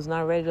he was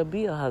not ready to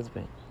be a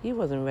husband. He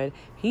wasn't ready.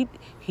 He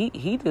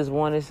just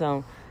wanted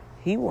some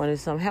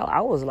help. I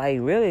was like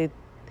really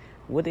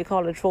what they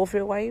call a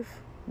trophy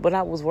wife, but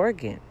I was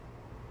working.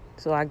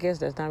 So I guess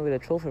that's not really a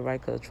trophy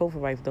wife, because a trophy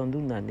wife don't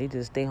do nothing. They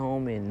just stay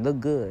home and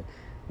look good.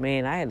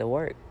 Man, I had to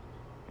work.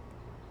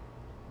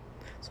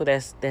 So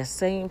that's that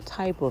same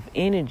type of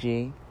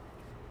energy,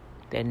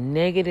 that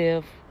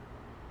negative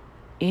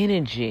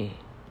energy.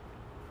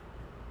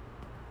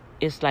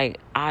 It's like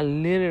I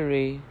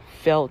literally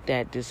felt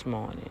that this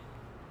morning.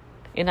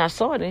 And I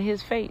saw it in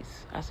his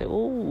face. I said,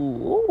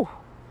 ooh,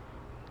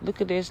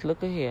 look at this,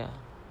 look at here.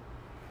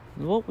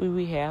 What will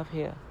we have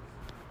here?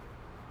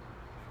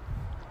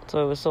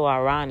 So it was so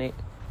ironic.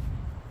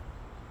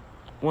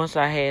 Once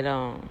I had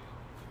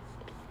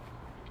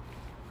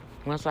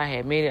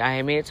made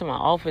it to my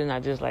office, and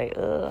I just like,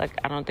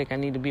 I don't think I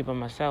need to be by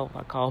myself.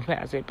 I called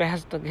Pastor. I said,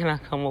 Pastor, can I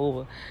come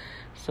over?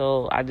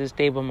 So I just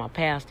stayed with my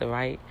pastor,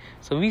 right?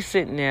 So we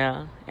sitting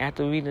there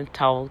after we done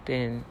talked,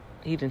 and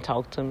he done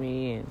talked to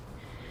me, and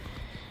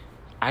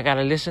I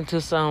gotta listen to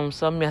some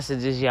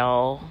messages,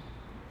 y'all.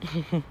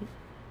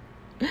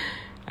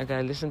 I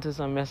gotta listen to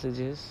some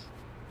messages,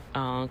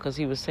 because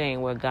he was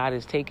saying where God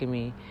is taking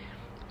me.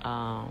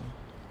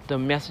 The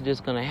message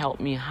is gonna help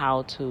me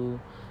how to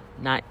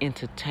not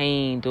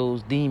entertain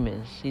those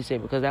demons. He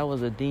said, because that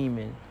was a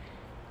demon.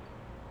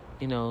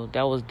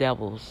 That was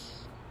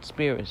devils,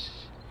 spirits.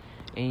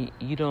 And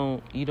you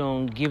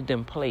don't give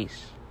them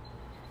place.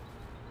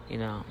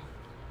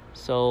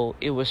 So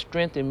it was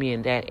strengthening me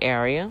in that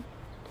area.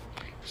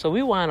 So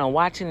we wound up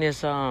watching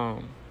this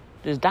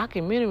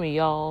documentary,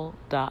 y'all,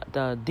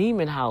 the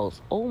Demon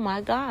House. Oh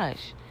my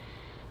gosh.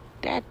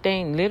 That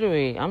thing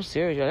literally, I'm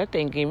serious, y'all, that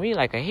thing gave me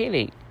like a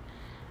headache.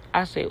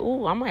 I said,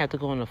 ooh, I might have to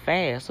go on a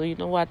fast. So you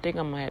know what? I think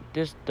I'm going to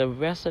have the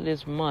rest of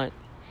this month,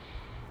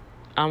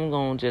 I'm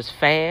going to just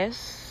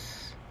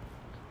fast.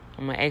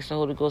 I'm going to ask the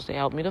Holy Ghost to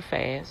help me to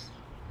fast.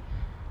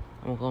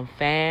 I'm going to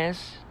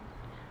fast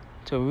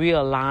to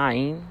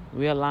realign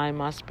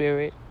my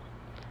spirit,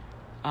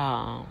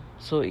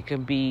 so it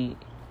can be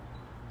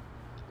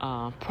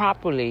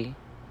properly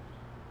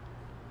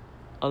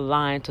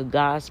aligned to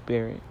God's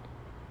spirit,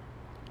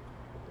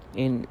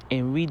 and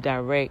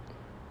redirect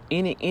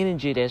any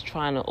energy that's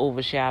trying to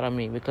overshadow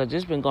me, because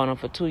it's been going on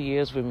for 2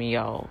 years with me,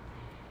 y'all.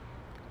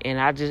 And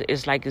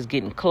it's like it's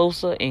getting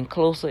closer and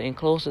closer and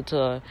closer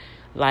to,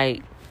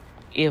 like,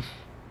 if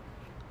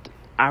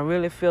I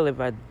really feel if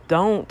I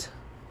don't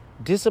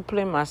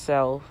discipline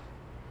myself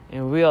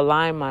and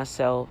realign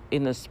myself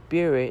in the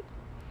spirit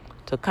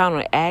to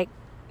counteract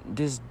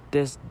this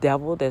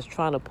devil that's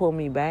trying to pull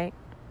me back,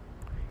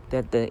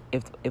 that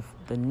if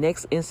the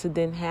next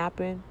incident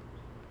happen,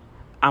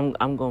 I'm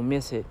gonna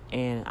miss it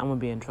and I'm gonna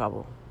be in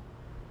trouble.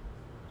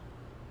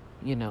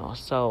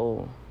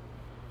 So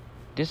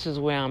this is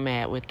where I'm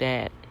at with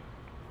that.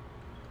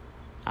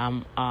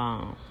 And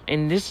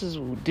this is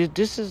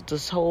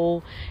this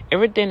whole,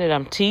 everything that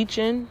I'm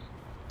teaching,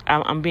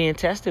 I'm being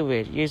tested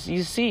with. You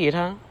see it,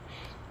 huh?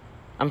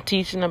 I'm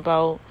teaching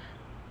about,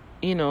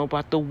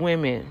 about the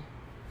women.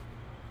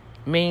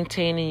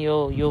 maintaining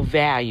your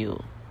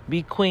value.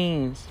 Be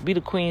queens. Be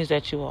the queens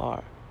that you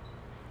are.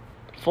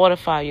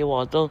 Fortify your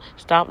walls. Don't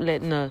stop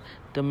letting the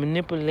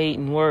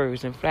manipulating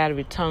words and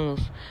flattery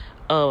tongues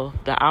of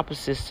the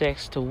opposite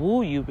sex to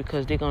woo you,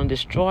 because they're going to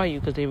destroy you,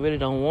 because they really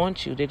don't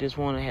want you. They just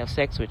want to have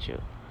sex with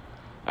you.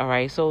 All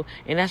right? So,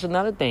 and that's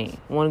another thing.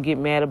 Want to get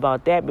mad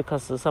about that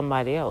because of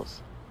somebody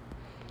else.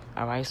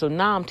 All right? So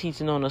now I'm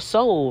teaching on the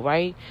soul,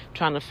 right?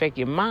 Trying to affect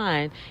your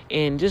mind,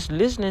 and just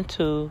listening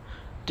to,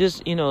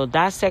 just,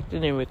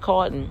 dissecting and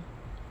recording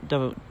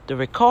the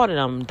recording,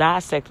 I'm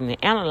dissecting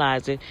and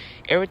analyzing.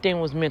 Everything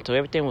was mental.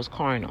 Everything was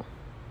carnal.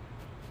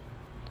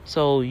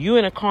 So you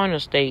in a carnal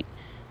state.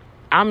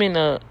 I'm in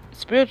a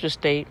spiritual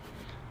state.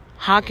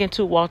 How can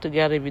two walk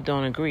together if you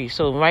don't agree?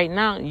 So right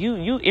now,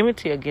 you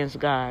enmity against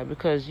God,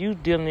 because you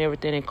dealing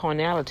everything in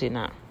carnality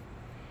now.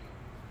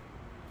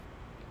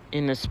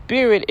 And the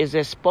spirit is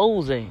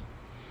exposing.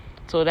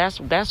 So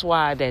that's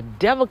why that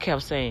devil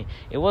kept saying,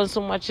 it wasn't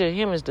so much of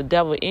him as the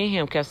devil in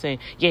him kept saying,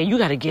 yeah, you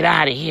got to get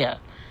out of here.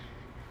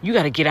 You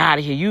got to get out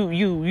of here.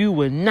 You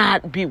will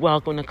not be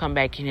welcome to come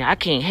back in here. I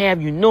can't have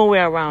you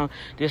nowhere around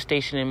this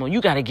station anymore.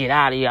 You got to get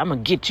out of here. I'm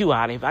going to get you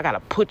out of here. If I got to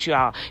put you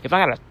out, if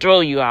I got to throw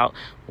you out.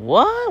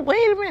 What?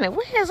 Wait a minute.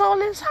 Where's all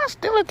this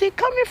hostility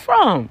coming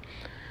from?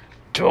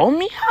 Throw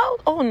me out?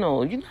 Oh,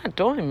 no. You're not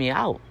throwing me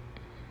out.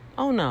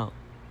 Oh, no.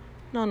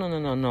 No.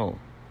 No.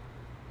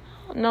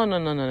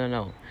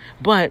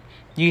 But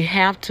you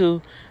have to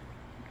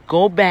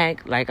go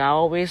back, like I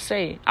always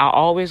say. I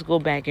always go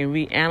back and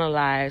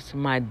reanalyze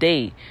my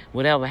day,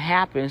 whatever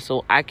happened,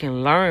 so I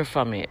can learn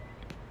from it,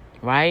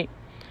 right?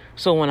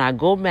 So when I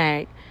go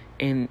back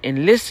and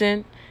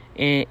listen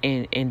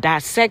and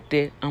dissect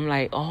it, I'm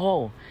like,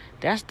 oh,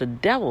 that's the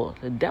devil.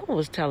 The devil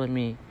was telling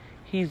me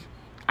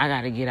I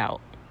got to get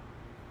out.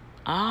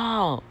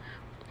 Oh,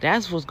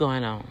 that's what's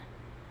going on.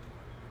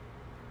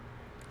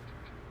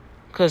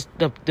 Because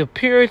the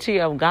purity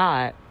of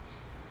God,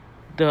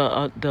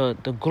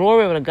 the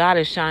glory of the God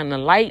is shining the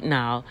light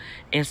now,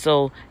 and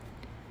so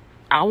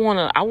I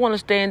wanna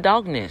stay in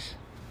darkness.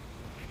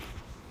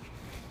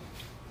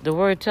 The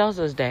word tells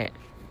us that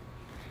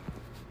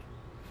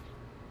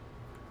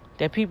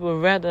people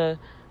would rather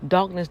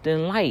darkness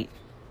than light,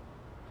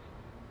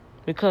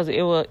 because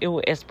it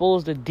will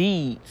expose the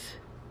deeds.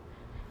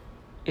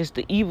 It's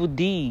the evil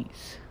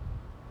deeds.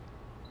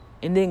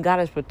 And then God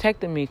is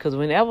protecting me, because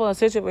whenever a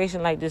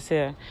situation like this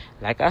here,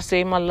 like I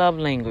say, my love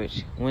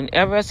language,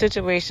 whenever a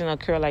situation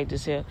occur like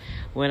this here,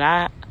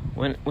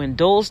 when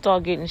doors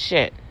start getting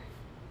shut,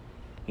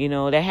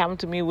 that happened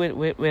to me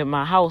with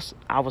my house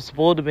I was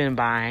supposed to have been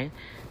buying,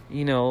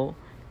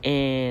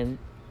 and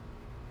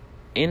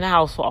in the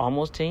house for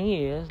almost 10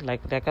 years,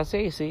 like I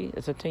say, see,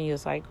 it's a 10-year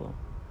cycle.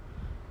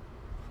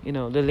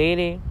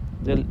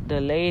 The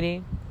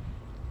lady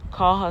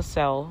called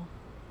herself.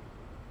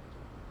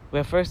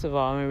 Well, first of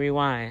all, I'm going to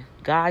rewind.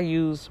 God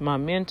used my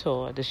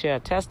mentor to share a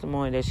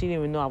testimony that she didn't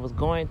even know I was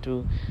going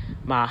through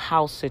my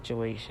house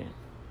situation.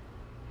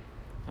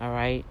 All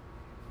right?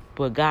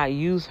 But God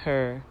used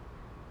her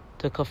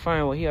to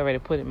confirm what he already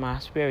put in my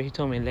spirit. He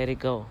told me to let it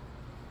go.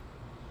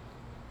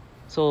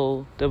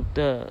 So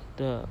the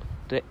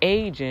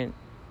agent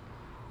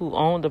who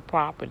owned the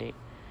property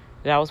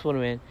that I was supposed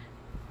to have been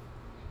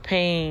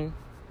paying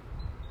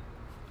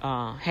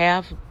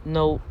half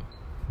note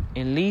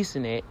and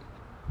leasing it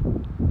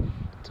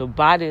to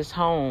buy this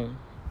home,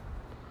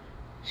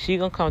 she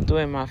gonna come through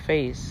in my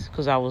face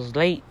because I was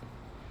late.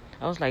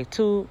 I was like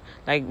I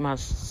ain't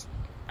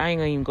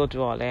gonna even go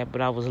through all that, but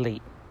I was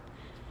late.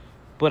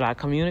 But I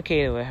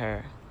communicated with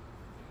her,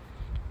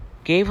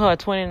 gave her a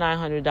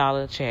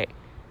 $2,900 check.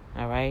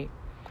 All right,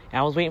 and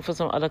I was waiting for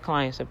some other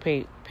clients to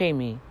pay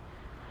me,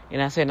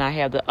 and I said, I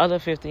have the other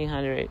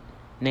 $1,500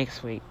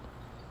 next week.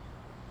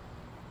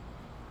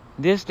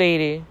 This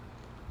lady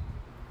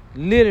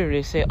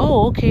literally said,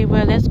 oh, okay,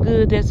 well, that's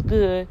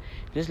good.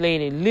 This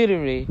lady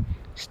literally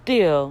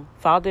still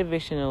filed the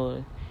eviction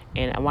order,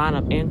 and I wound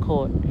up in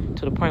court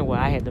to the point where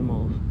I had to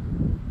move.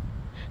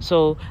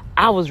 So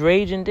I was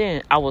raging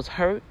then. I was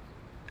hurt.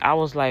 I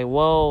was like,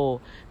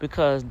 whoa,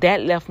 because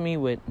that left me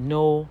with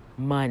no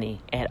money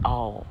at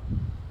all.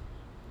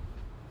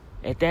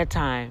 At that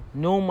time,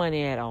 no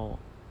money at all.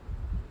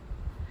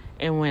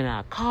 And when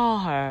I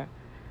called her,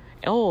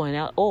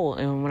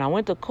 and when I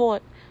went to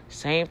court,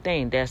 same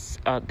thing. That's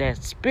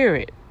that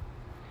spirit.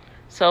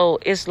 So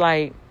it's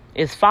like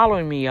it's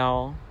following me,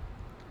 y'all.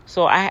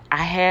 So I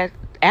had,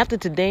 after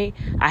today,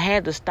 I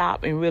had to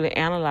stop and really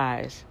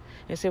analyze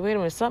and say, wait a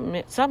minute,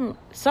 something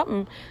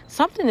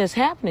is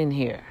happening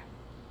here.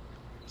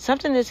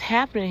 Something is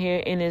happening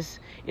here, and it's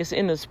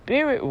in the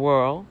spirit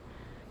world,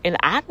 and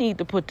I need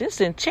to put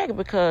this in check,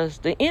 because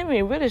the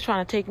enemy really is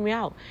trying to take me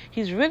out.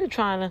 He's really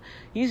trying to.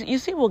 You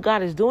see what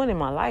God is doing in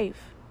my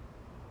life.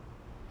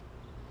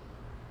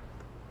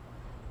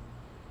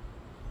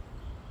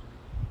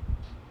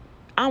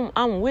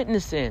 I'm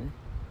witnessing.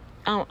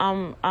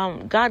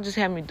 God just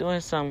had me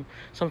doing some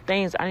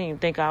things I didn't even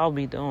think I'll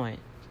be doing.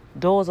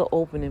 Doors are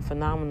opening,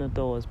 phenomenal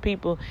doors.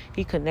 People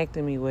he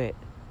connected me with.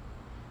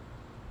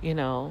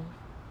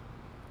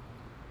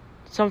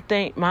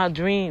 something, my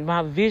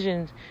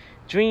visions,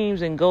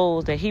 dreams and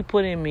goals that he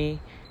put in me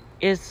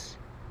is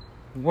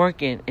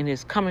working and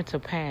it's coming to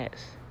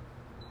pass.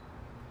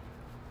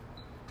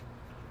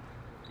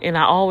 And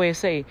I always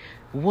say,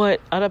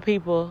 what other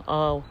people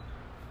are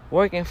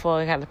working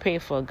for, got to pay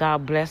for,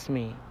 God bless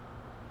me.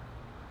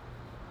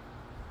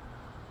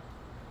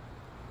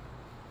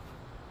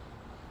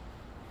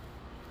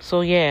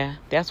 So yeah,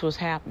 that's what's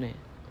happening.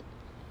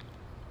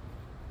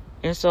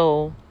 And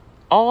so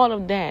all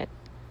of that,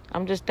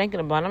 I'm just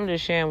thinking about it. I'm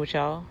just sharing with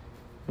y'all.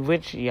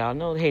 Which y'all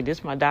know, hey, this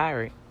is my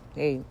diary.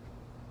 Hey.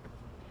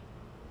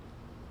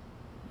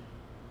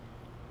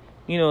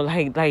 You know,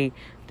 like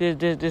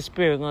this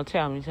spirit gonna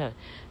tell me,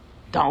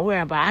 don't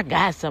worry about it, I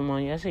got something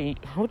on you. I say,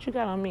 what you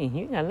got on me? You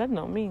ain't got nothing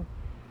on me.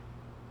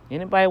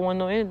 Anybody want to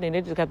know anything,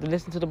 they just got to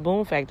listen to the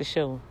Boom Factor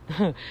show.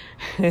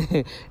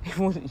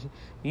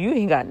 You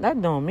ain't got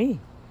nothing on me.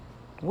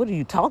 What are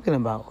you talking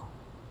about?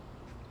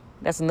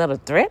 That's another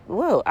threat?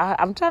 Well,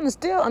 I'm trying to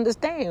still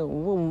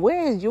understand.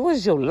 Where's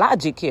your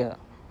logic here?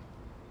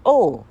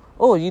 Oh,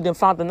 you done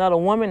found another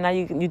woman. Now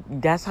you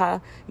that's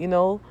how,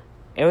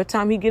 every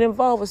time he get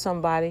involved with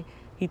somebody,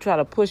 he try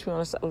to push me on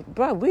the side.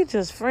 Bro, we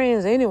just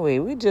friends anyway.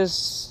 We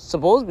just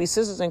supposed to be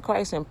sisters in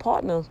Christ and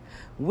partners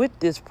with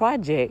this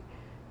project.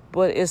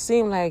 But it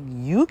seemed like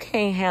you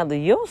can't handle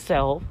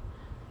yourself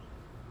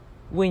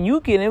when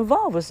you get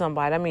involved with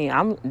somebody. I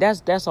mean,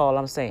 that's all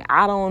I'm saying.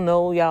 I don't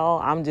know,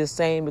 y'all. I'm just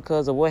saying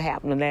because of what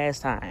happened the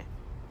last time.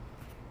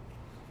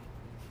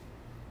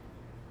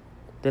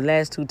 The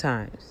last 2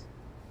 times.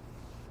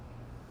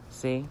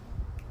 See?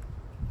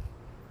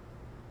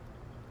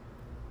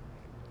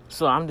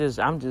 So I'm just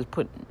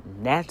putting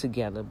that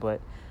together, but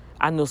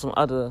I know some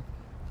other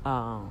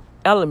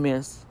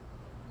elements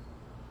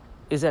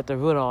is at the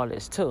root of all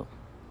this too.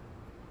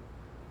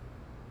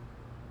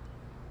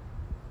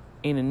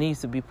 And it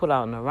needs to be put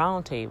out in a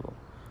round table,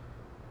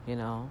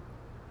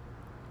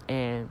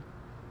 and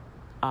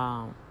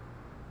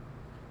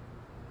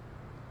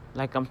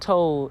like I'm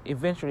told,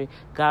 eventually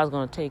God's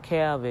gonna take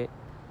care of it.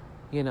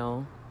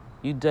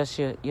 You dust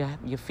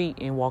your feet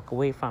and walk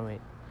away from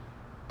it.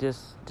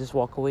 Just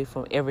walk away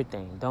from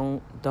everything.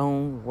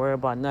 Don't worry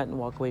about nothing.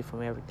 Walk away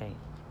from everything.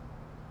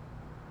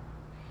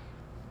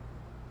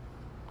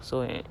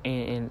 So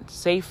in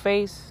safe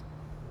face,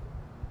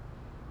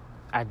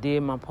 I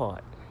did my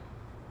part.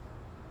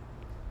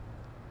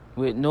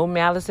 With no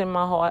malice in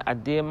my heart, I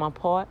did my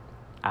part.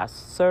 I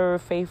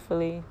served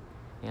faithfully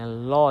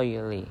and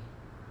loyally.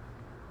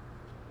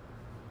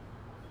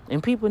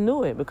 And people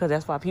knew it because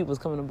that's why people was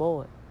coming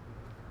aboard.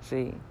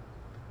 See?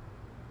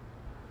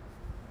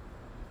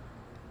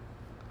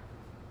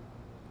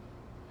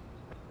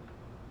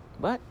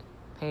 But,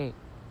 hey,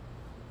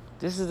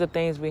 this is the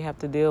things we have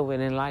to deal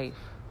with in life.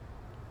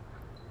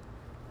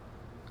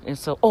 And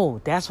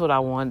so, that's what I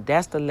want.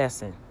 That's the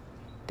lesson.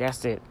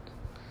 That's it.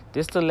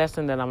 This is the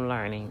lesson that I'm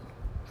learning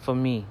for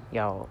me,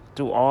 y'all,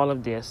 through all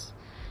of this,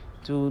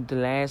 through the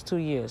last 2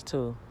 years,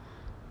 too.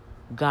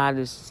 God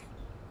is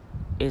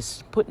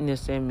putting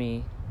this in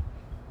me.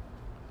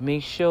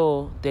 Make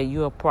sure that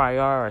you're a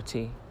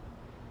priority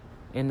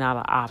and not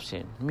an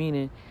option.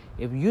 Meaning,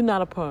 if you're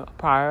not a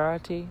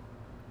priority,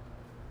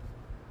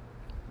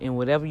 and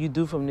whatever you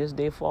do from this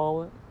day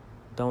forward,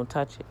 don't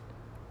touch it.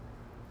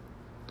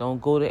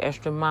 Don't go the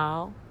extra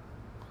mile.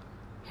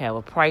 Have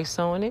a price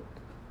on it.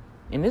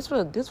 And this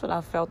what I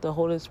felt the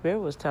Holy Spirit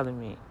was telling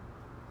me.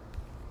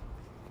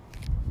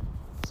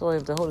 So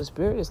if the Holy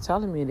Spirit is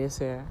telling me this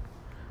here,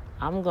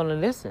 I'm going to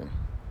listen.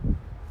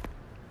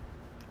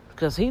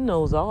 Because he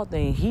knows all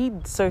things. He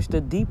searched the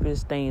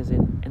deepest things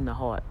in the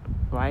heart,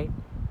 right?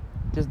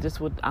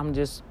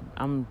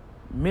 I'm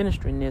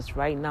ministering this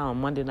right now on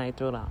Monday Night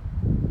Throwdown.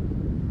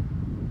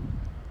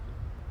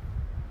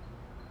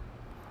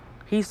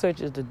 He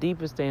searches the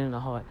deepest thing in the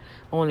heart.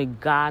 Only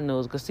God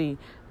knows. Because, see,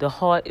 the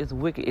heart is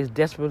wicked. It's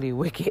desperately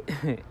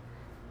wicked.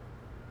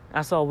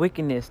 I saw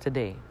wickedness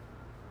today.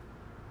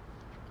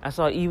 I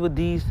saw evil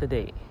deeds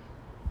today.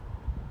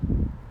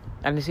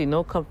 I didn't see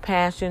no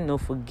compassion, no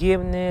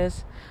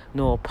forgiveness,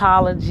 no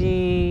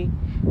apology,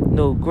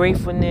 no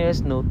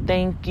gratefulness, no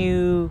thank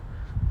you,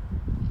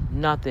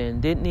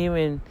 nothing. Didn't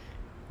even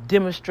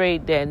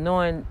demonstrate that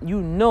knowing,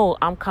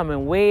 I'm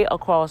coming way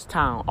across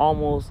town,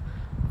 almost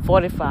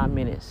 45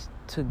 minutes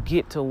to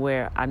get to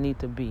where I need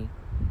to be.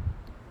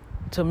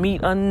 To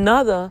meet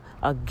a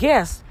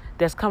guest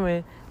that's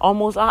coming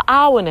almost an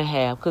hour and a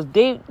half, because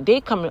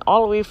they coming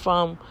all the way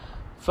from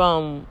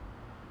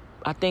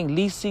I think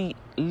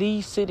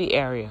Lee City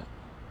area.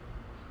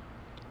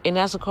 And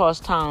that's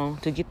across town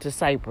to get to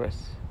Cypress.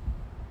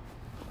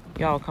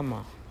 Y'all come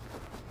on.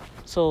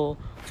 So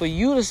for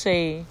you to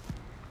say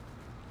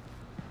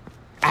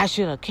I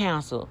should have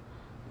canceled,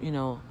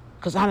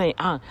 because I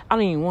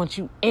don't even want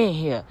you in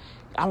here.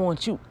 I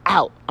want you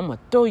out. I'm going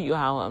to throw you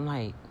out. I'm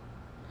like,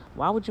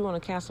 why would you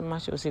want to cancel my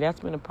show? See, that's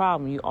been a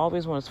problem. You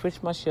always want to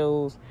switch my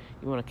shows.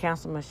 You want to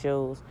cancel my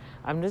shows.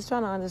 I'm just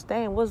trying to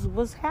understand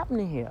what's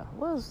happening here.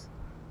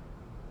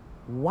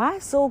 Why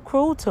so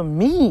cruel to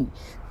me?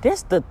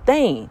 That's the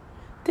thing.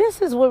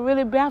 This is what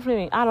really baffles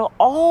me. Out of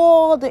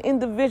all the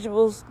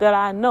individuals that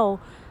I know,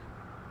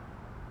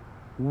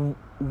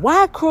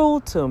 why cruel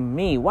to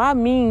me? Why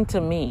mean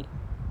to me?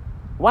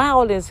 Why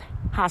all this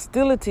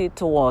hostility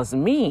towards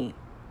me?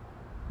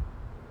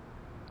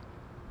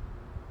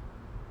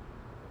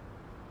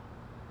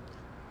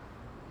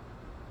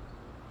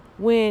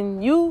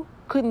 When you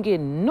couldn't get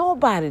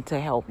nobody to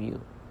help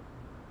you.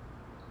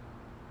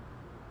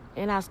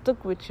 And I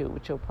stuck with you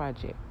with your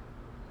project.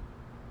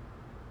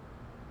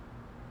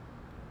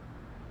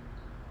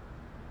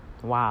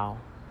 Wow.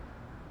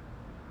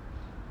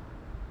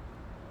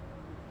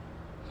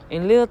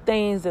 And little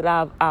things that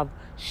I've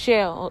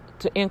shared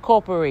to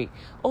incorporate.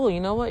 Oh, you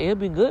know what? It'll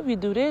be good if you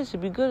do this.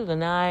 It'll be good.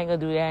 No, I ain't gonna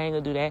do that. I ain't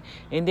gonna do that.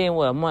 And then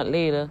a month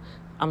later,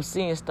 I'm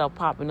seeing stuff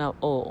popping up.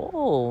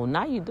 Oh,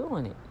 now you're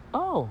doing it.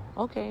 Oh,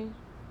 okay.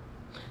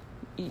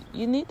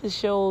 You need to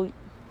show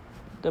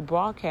the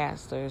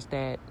broadcasters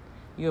that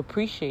you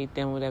appreciate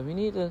them, whatever. You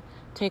need to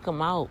take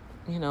them out,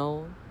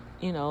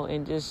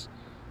 and just,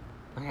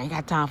 I ain't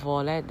got time for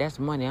all that. That's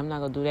money. I'm not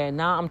going to do that.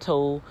 Now I'm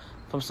told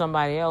from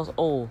somebody else,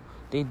 oh,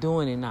 they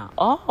doing it now.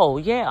 Oh,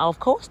 yeah, of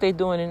course they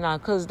doing it now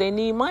because they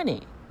need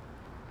money.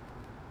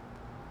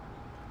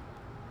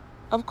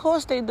 Of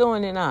course they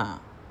doing it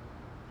now.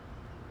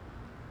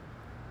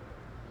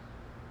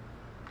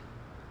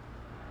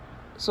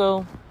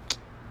 So,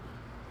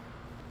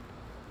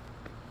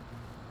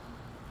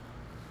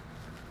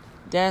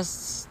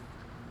 that's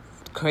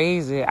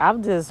crazy.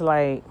 I'm just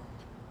like,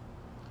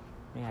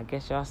 man, I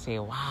guess y'all say,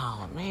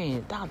 wow,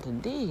 man, Dr.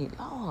 D,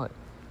 Lord,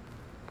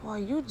 boy,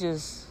 you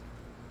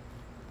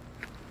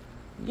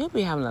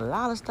be having a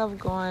lot of stuff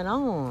going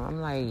on. I'm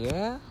like,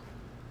 yeah,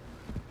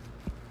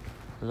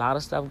 a lot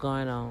of stuff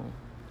going on.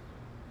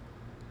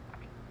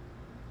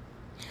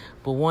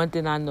 But one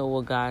thing I know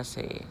what God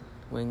said,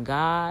 when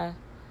God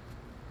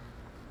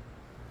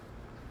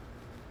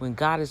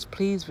is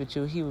pleased with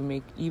you, he will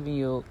make even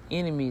your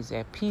enemies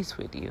at peace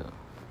with you.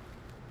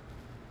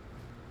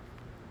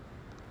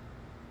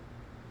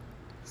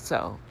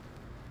 So,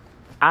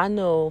 I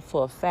know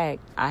for a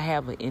fact I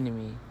have an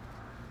enemy.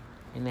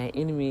 And that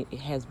enemy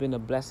has been a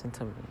blessing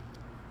to me.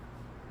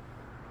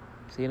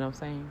 See what I'm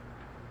saying?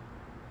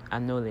 I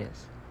know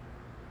this.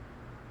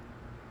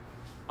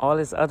 All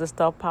this other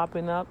stuff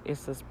popping up,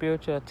 it's a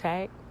spiritual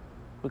attack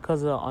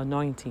because of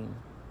anointing.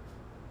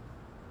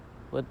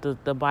 But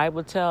the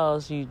Bible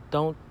tells you,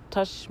 don't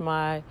touch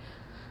my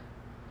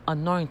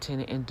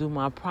anointing and do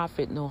my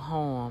prophet no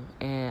harm.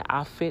 And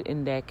I fit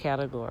in that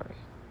category.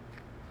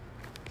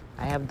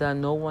 I have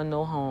done no one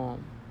no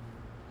harm.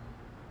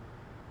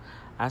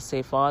 I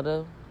say,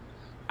 Father,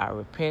 I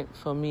repent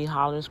for me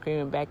hollering,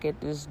 screaming back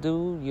at this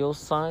dude, your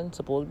son,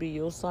 supposed to be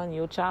your son,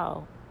 your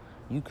child.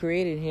 You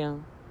created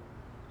him.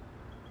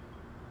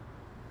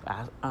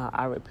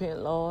 I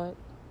repent, Lord.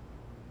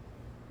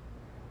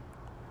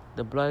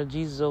 The blood of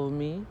Jesus over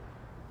me.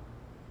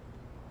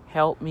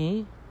 Help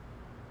me.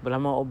 But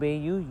I'm going to obey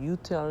you. You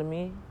telling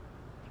me.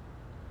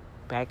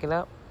 Back it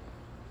up.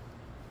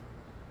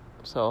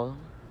 So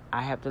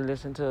I have to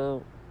listen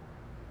to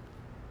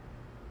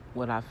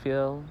what I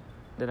feel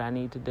that I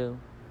need to do.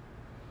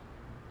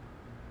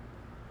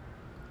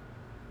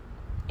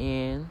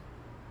 And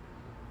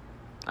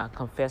I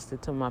confessed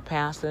it to my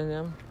pastor and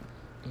them.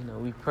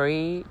 We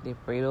prayed. They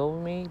prayed over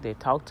me. They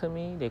talked to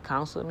me. They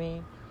counseled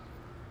me.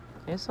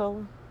 And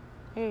so,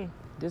 hey,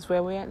 this is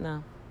where we're at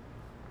now.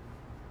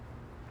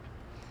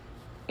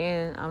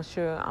 And I'm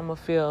sure I'm going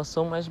to feel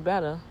so much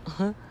better.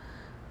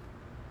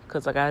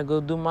 Because I got to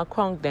go do my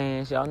crunk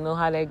dance. Y'all know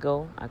how that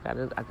go. I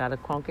gotta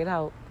crunk it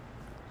out.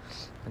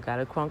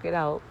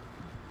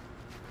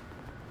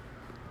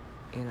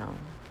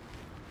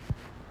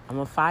 I'm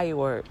a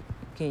firework.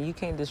 You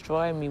can't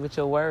destroy me with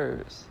your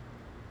words.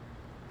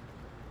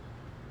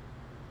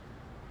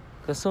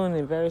 Because soon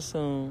and very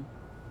soon,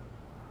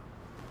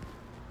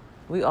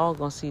 we all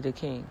going to see the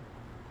King.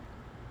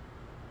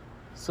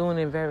 Soon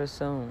and very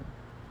soon.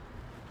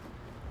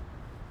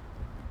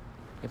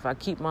 If I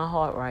keep my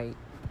heart right,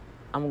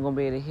 I'm going to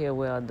be able to hear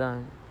well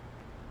done.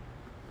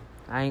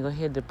 I ain't going to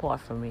hear depart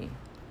from me.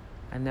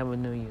 I never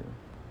knew you.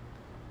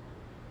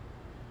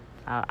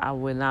 I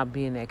will not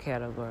be in that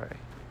category.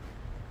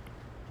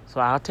 So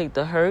I'll take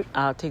the hurt.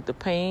 I'll take the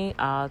pain.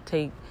 I'll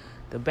take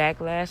the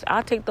backlash.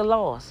 I'll take the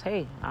loss.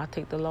 Hey, I'll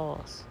take the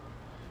loss.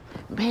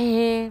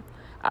 Man,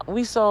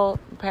 we saw,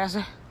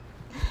 Pastor,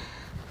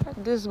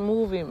 this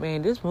movie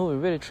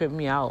really tripped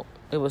me out.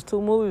 It was 2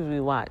 movies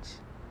we watched.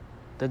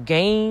 The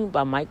Game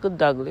by Michael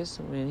Douglas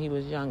when he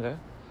was younger.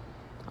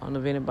 I don't know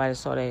if anybody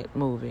saw that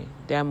movie.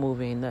 That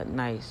movie ain't nothing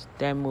nice.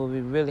 That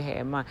movie really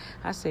had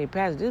I say,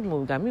 Pastor, this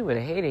movie got me with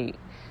a headache.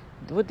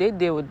 What they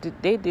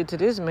did to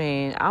this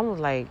man, I was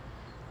like,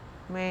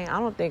 man, I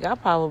don't think I'll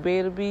probably be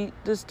able to be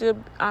this still.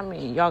 I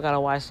mean, y'all gotta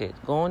watch it.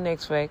 Go on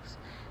Netflix.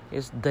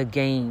 It's The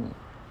Game.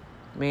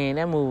 Man,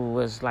 that movie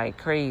was like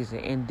crazy.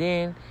 And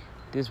then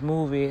this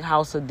movie,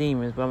 House of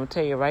Demons. But I'm gonna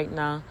tell you right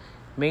now,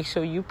 make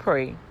sure you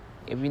pray.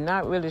 If you're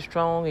not really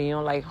strong and you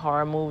don't like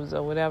horror movies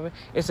or whatever,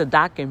 it's a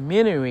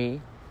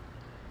documentary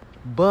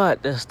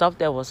But the stuff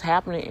that was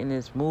happening in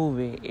this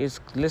movie is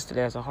listed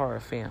as a horror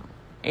film.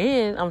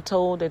 And I'm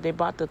told that they're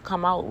about to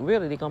come out,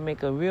 really, they're going to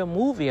make a real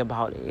movie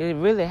about it. It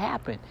really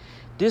happened.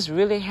 This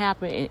really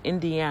happened in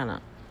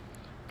Indiana.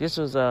 This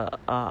was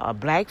a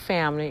black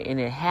family, and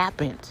it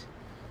happened.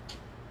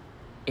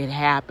 It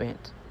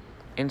happened.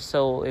 And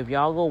so if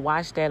y'all go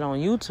watch that on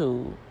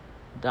YouTube,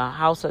 The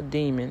House of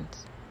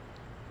Demons,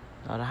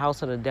 or The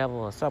House of the Devil,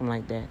 or something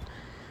like that,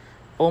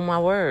 oh my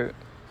word,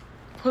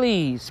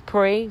 please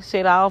pray,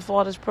 say the Our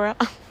Father's prayer.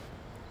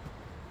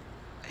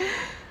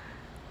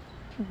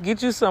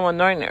 Get you some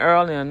anointing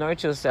oil and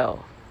anoint yourself.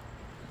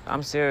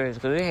 I'm serious,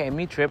 because it had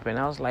me tripping.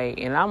 I was like,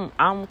 and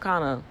I'm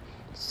kind of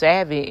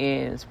savvy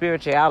in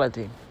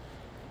spirituality,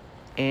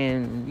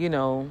 and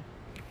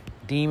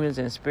demons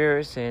and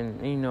spirits,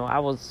 and I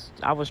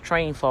was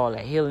trained for all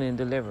that, healing and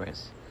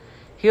deliverance.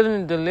 Healing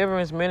and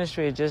deliverance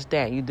ministry is just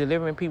that. You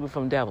delivering people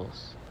from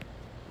devils.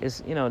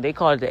 It's they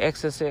call it the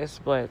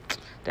exorcist, but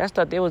that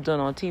stuff they was doing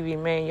on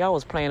TV, man, y'all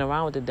was playing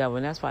around with the devil,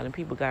 and that's why the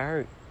people got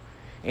hurt.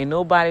 Ain't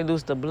nobody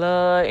lose the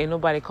blood, ain't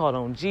nobody called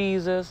on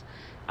Jesus.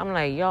 I'm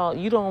like, y'all,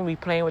 you don't be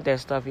playing with that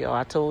stuff, y'all.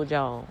 I told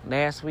y'all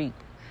last week,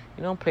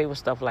 you don't play with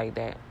stuff like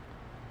that.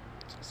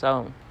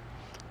 So,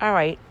 all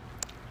right.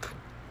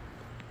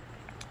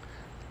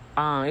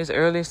 It's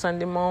early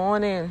Sunday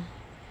morning,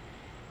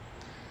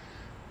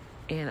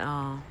 and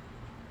I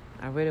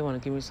really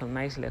want to give me some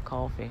nice little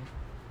coffee.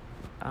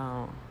 If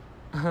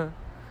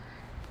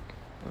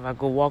I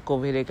go walk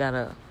over here, they got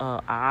a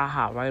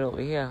IHOP right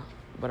over here.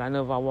 But I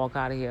know if I walk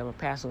out of here, I'm a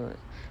pastor,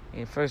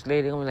 and First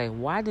Lady gonna be like,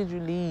 "Why did you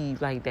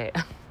leave like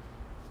that?"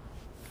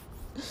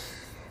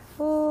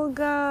 Oh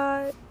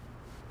God,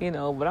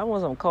 But I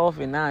want some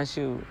coffee now.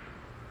 Shoot,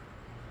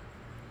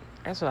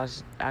 that's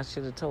what I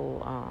should have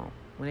told.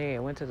 When they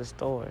went to the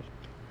store,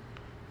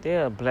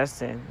 they're a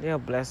blessing. They're a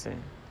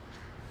blessing,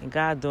 and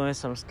God doing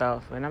some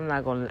stuff. And I'm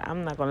not gonna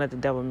let the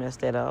devil mess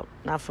that up.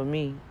 Not for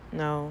me.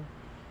 No,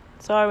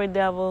 sorry,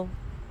 devil.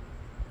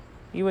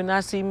 You will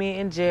not see me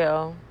in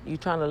jail. You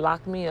trying to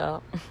lock me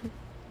up.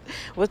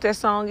 What that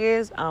song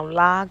is? I'm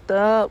locked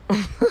up. You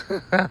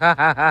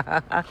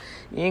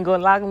ain't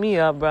gonna lock me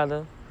up,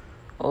 brother.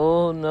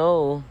 Oh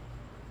no,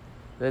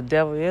 the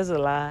devil is a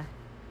lie.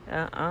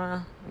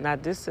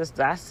 Not this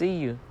sister. I see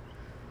you.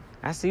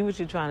 I see what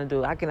you're trying to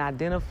do. I can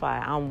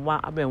identify.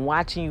 I've been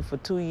watching you for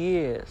 2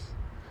 years.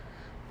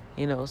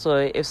 So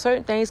if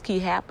certain things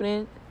keep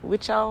happening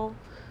with y'all,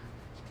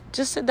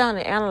 just sit down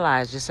and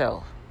analyze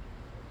yourself.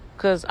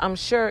 Because I'm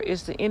sure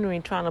it's the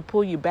enemy trying to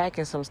pull you back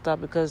in some stuff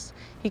because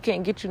he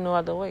can't get you no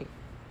other way.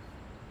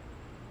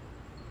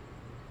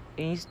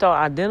 And you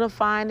start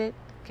identifying it,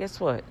 guess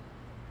what?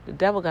 The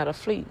devil got to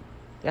flee.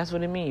 That's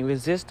what it means.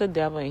 Resist the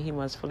devil and he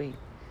must flee.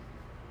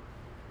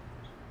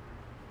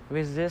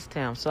 Resist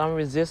him. So I'm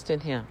resisting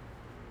him.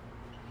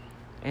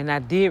 And I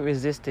did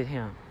resist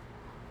him.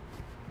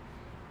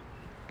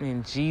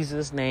 In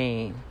Jesus'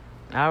 name.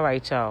 All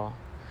right, y'all.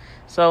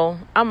 So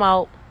I'm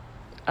out.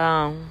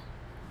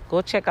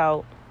 Go check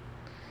out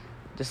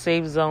the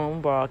Safe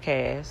Zone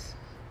broadcast.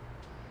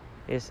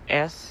 It's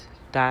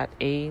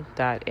s.a.f.e.broadcast.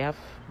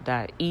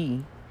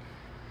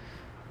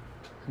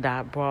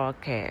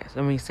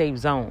 Safe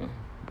Zone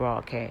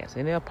broadcast.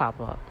 And it'll pop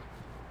up.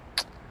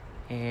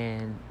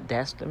 And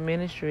that's the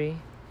ministry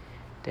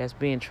that's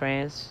being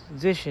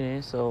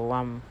transitioning.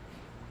 So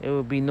it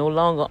will be no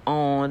longer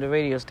on the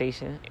radio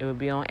station. It will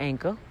be on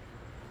Anchor.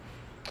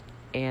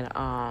 And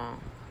I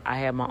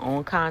have my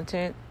own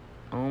content,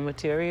 own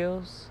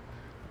materials,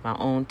 my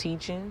own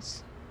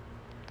teachings.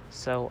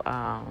 So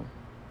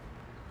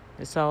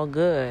it's all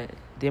good.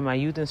 Then my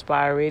Youth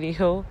Inspired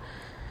Radio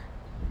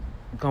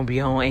gonna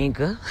be on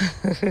Anchor.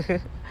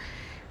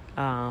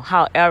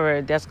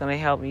 However, that's gonna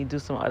help me do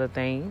some other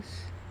things.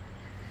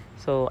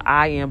 So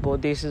I am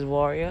Bodacious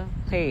Warrior.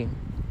 Hey,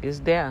 it's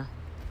there.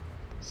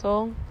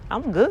 So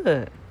I'm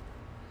good.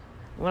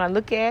 When I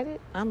look at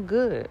it, I'm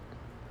good.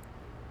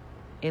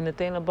 And the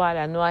thing about it,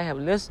 I know I have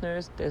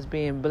listeners that's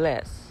being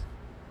blessed.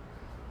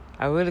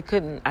 I really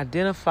couldn't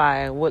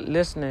identify what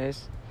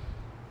listeners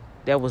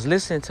that was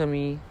listening to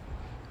me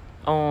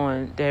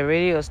on that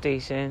radio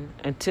station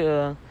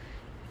until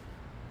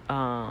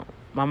my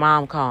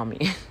mom called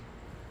me.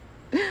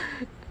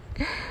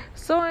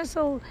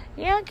 So,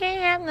 y'all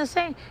can't have the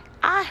same.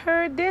 I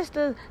heard this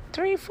the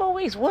 3-4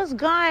 weeks. What's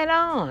going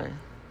on?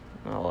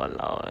 Oh,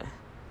 Lord.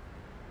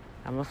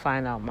 I'm going to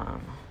find out,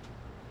 Mama.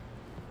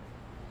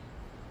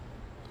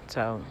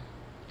 So,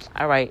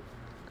 all right.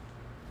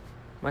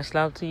 Much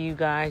love to you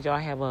guys. Y'all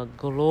have a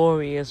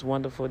glorious,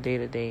 wonderful day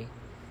today.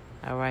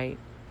 All right.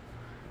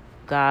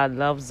 God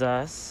loves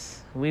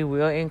us. We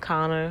will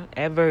encounter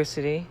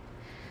adversity.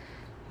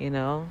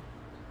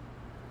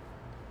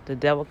 The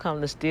devil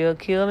come to steal,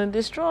 kill, and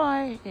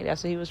destroy. And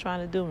that's what he was trying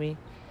to do me.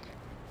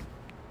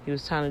 He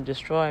was trying to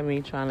destroy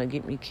me, trying to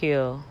get me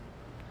killed.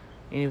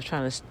 And he was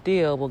trying to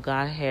steal what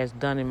God has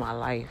done in my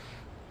life.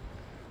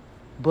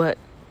 But,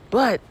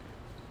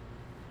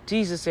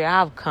 Jesus said,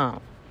 I've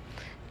come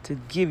to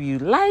give you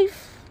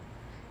life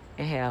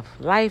and have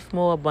life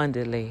more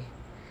abundantly.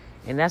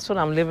 And that's what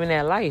I'm living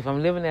that life.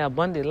 I'm living that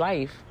abundant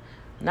life.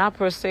 Not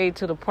per se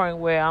to the point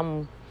where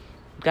I'm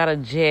got a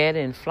jet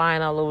and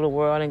flying all over the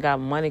world and got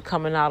money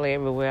coming out of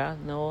everywhere.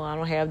 No, I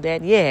don't have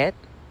that yet.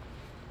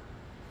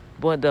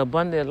 But the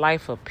abundant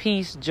life of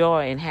peace,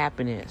 joy, and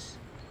happiness.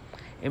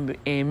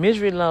 And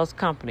misery loves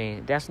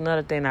company. That's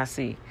another thing I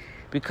see.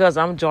 Because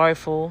I'm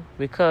joyful,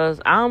 because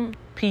I'm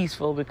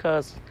peaceful,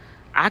 because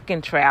I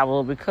can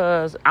travel,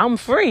 because I'm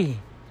free.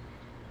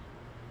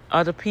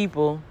 Other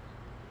people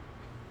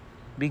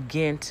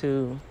begin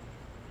to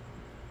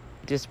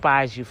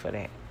despise you for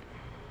that.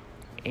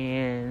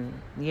 And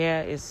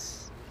yeah,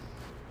 it's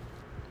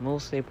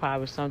mostly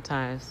probably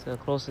sometimes the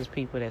closest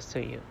people that's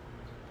to you.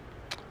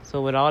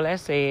 So with all that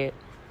said,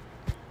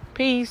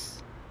 peace.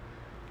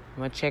 I'm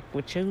going to check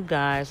with you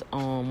guys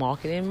on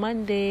Marketing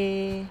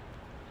Monday.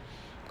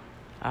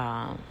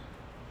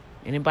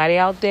 Anybody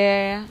out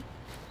there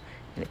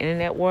in the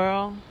internet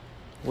world,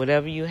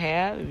 whatever you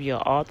have, if you're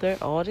an author,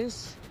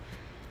 artist,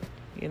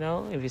 if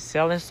you're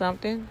selling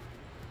something,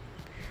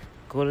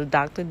 go to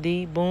Dr.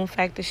 D Boom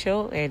Factor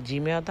Show at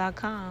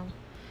gmail.com.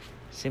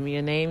 Send me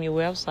your name, your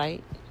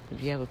website.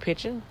 If you have a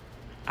picture,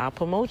 I'll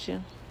promote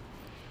you.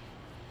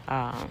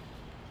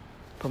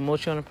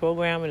 Promote you on the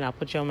program, and I'll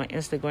put you on my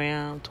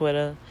Instagram,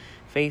 Twitter,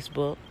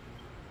 Facebook.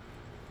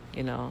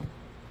 I don't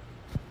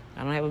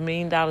have $1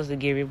 million to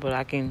give you, but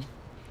I can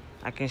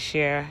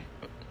share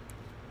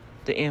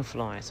the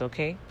influence,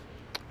 okay?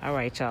 All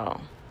right,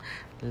 y'all.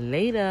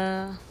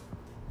 Later.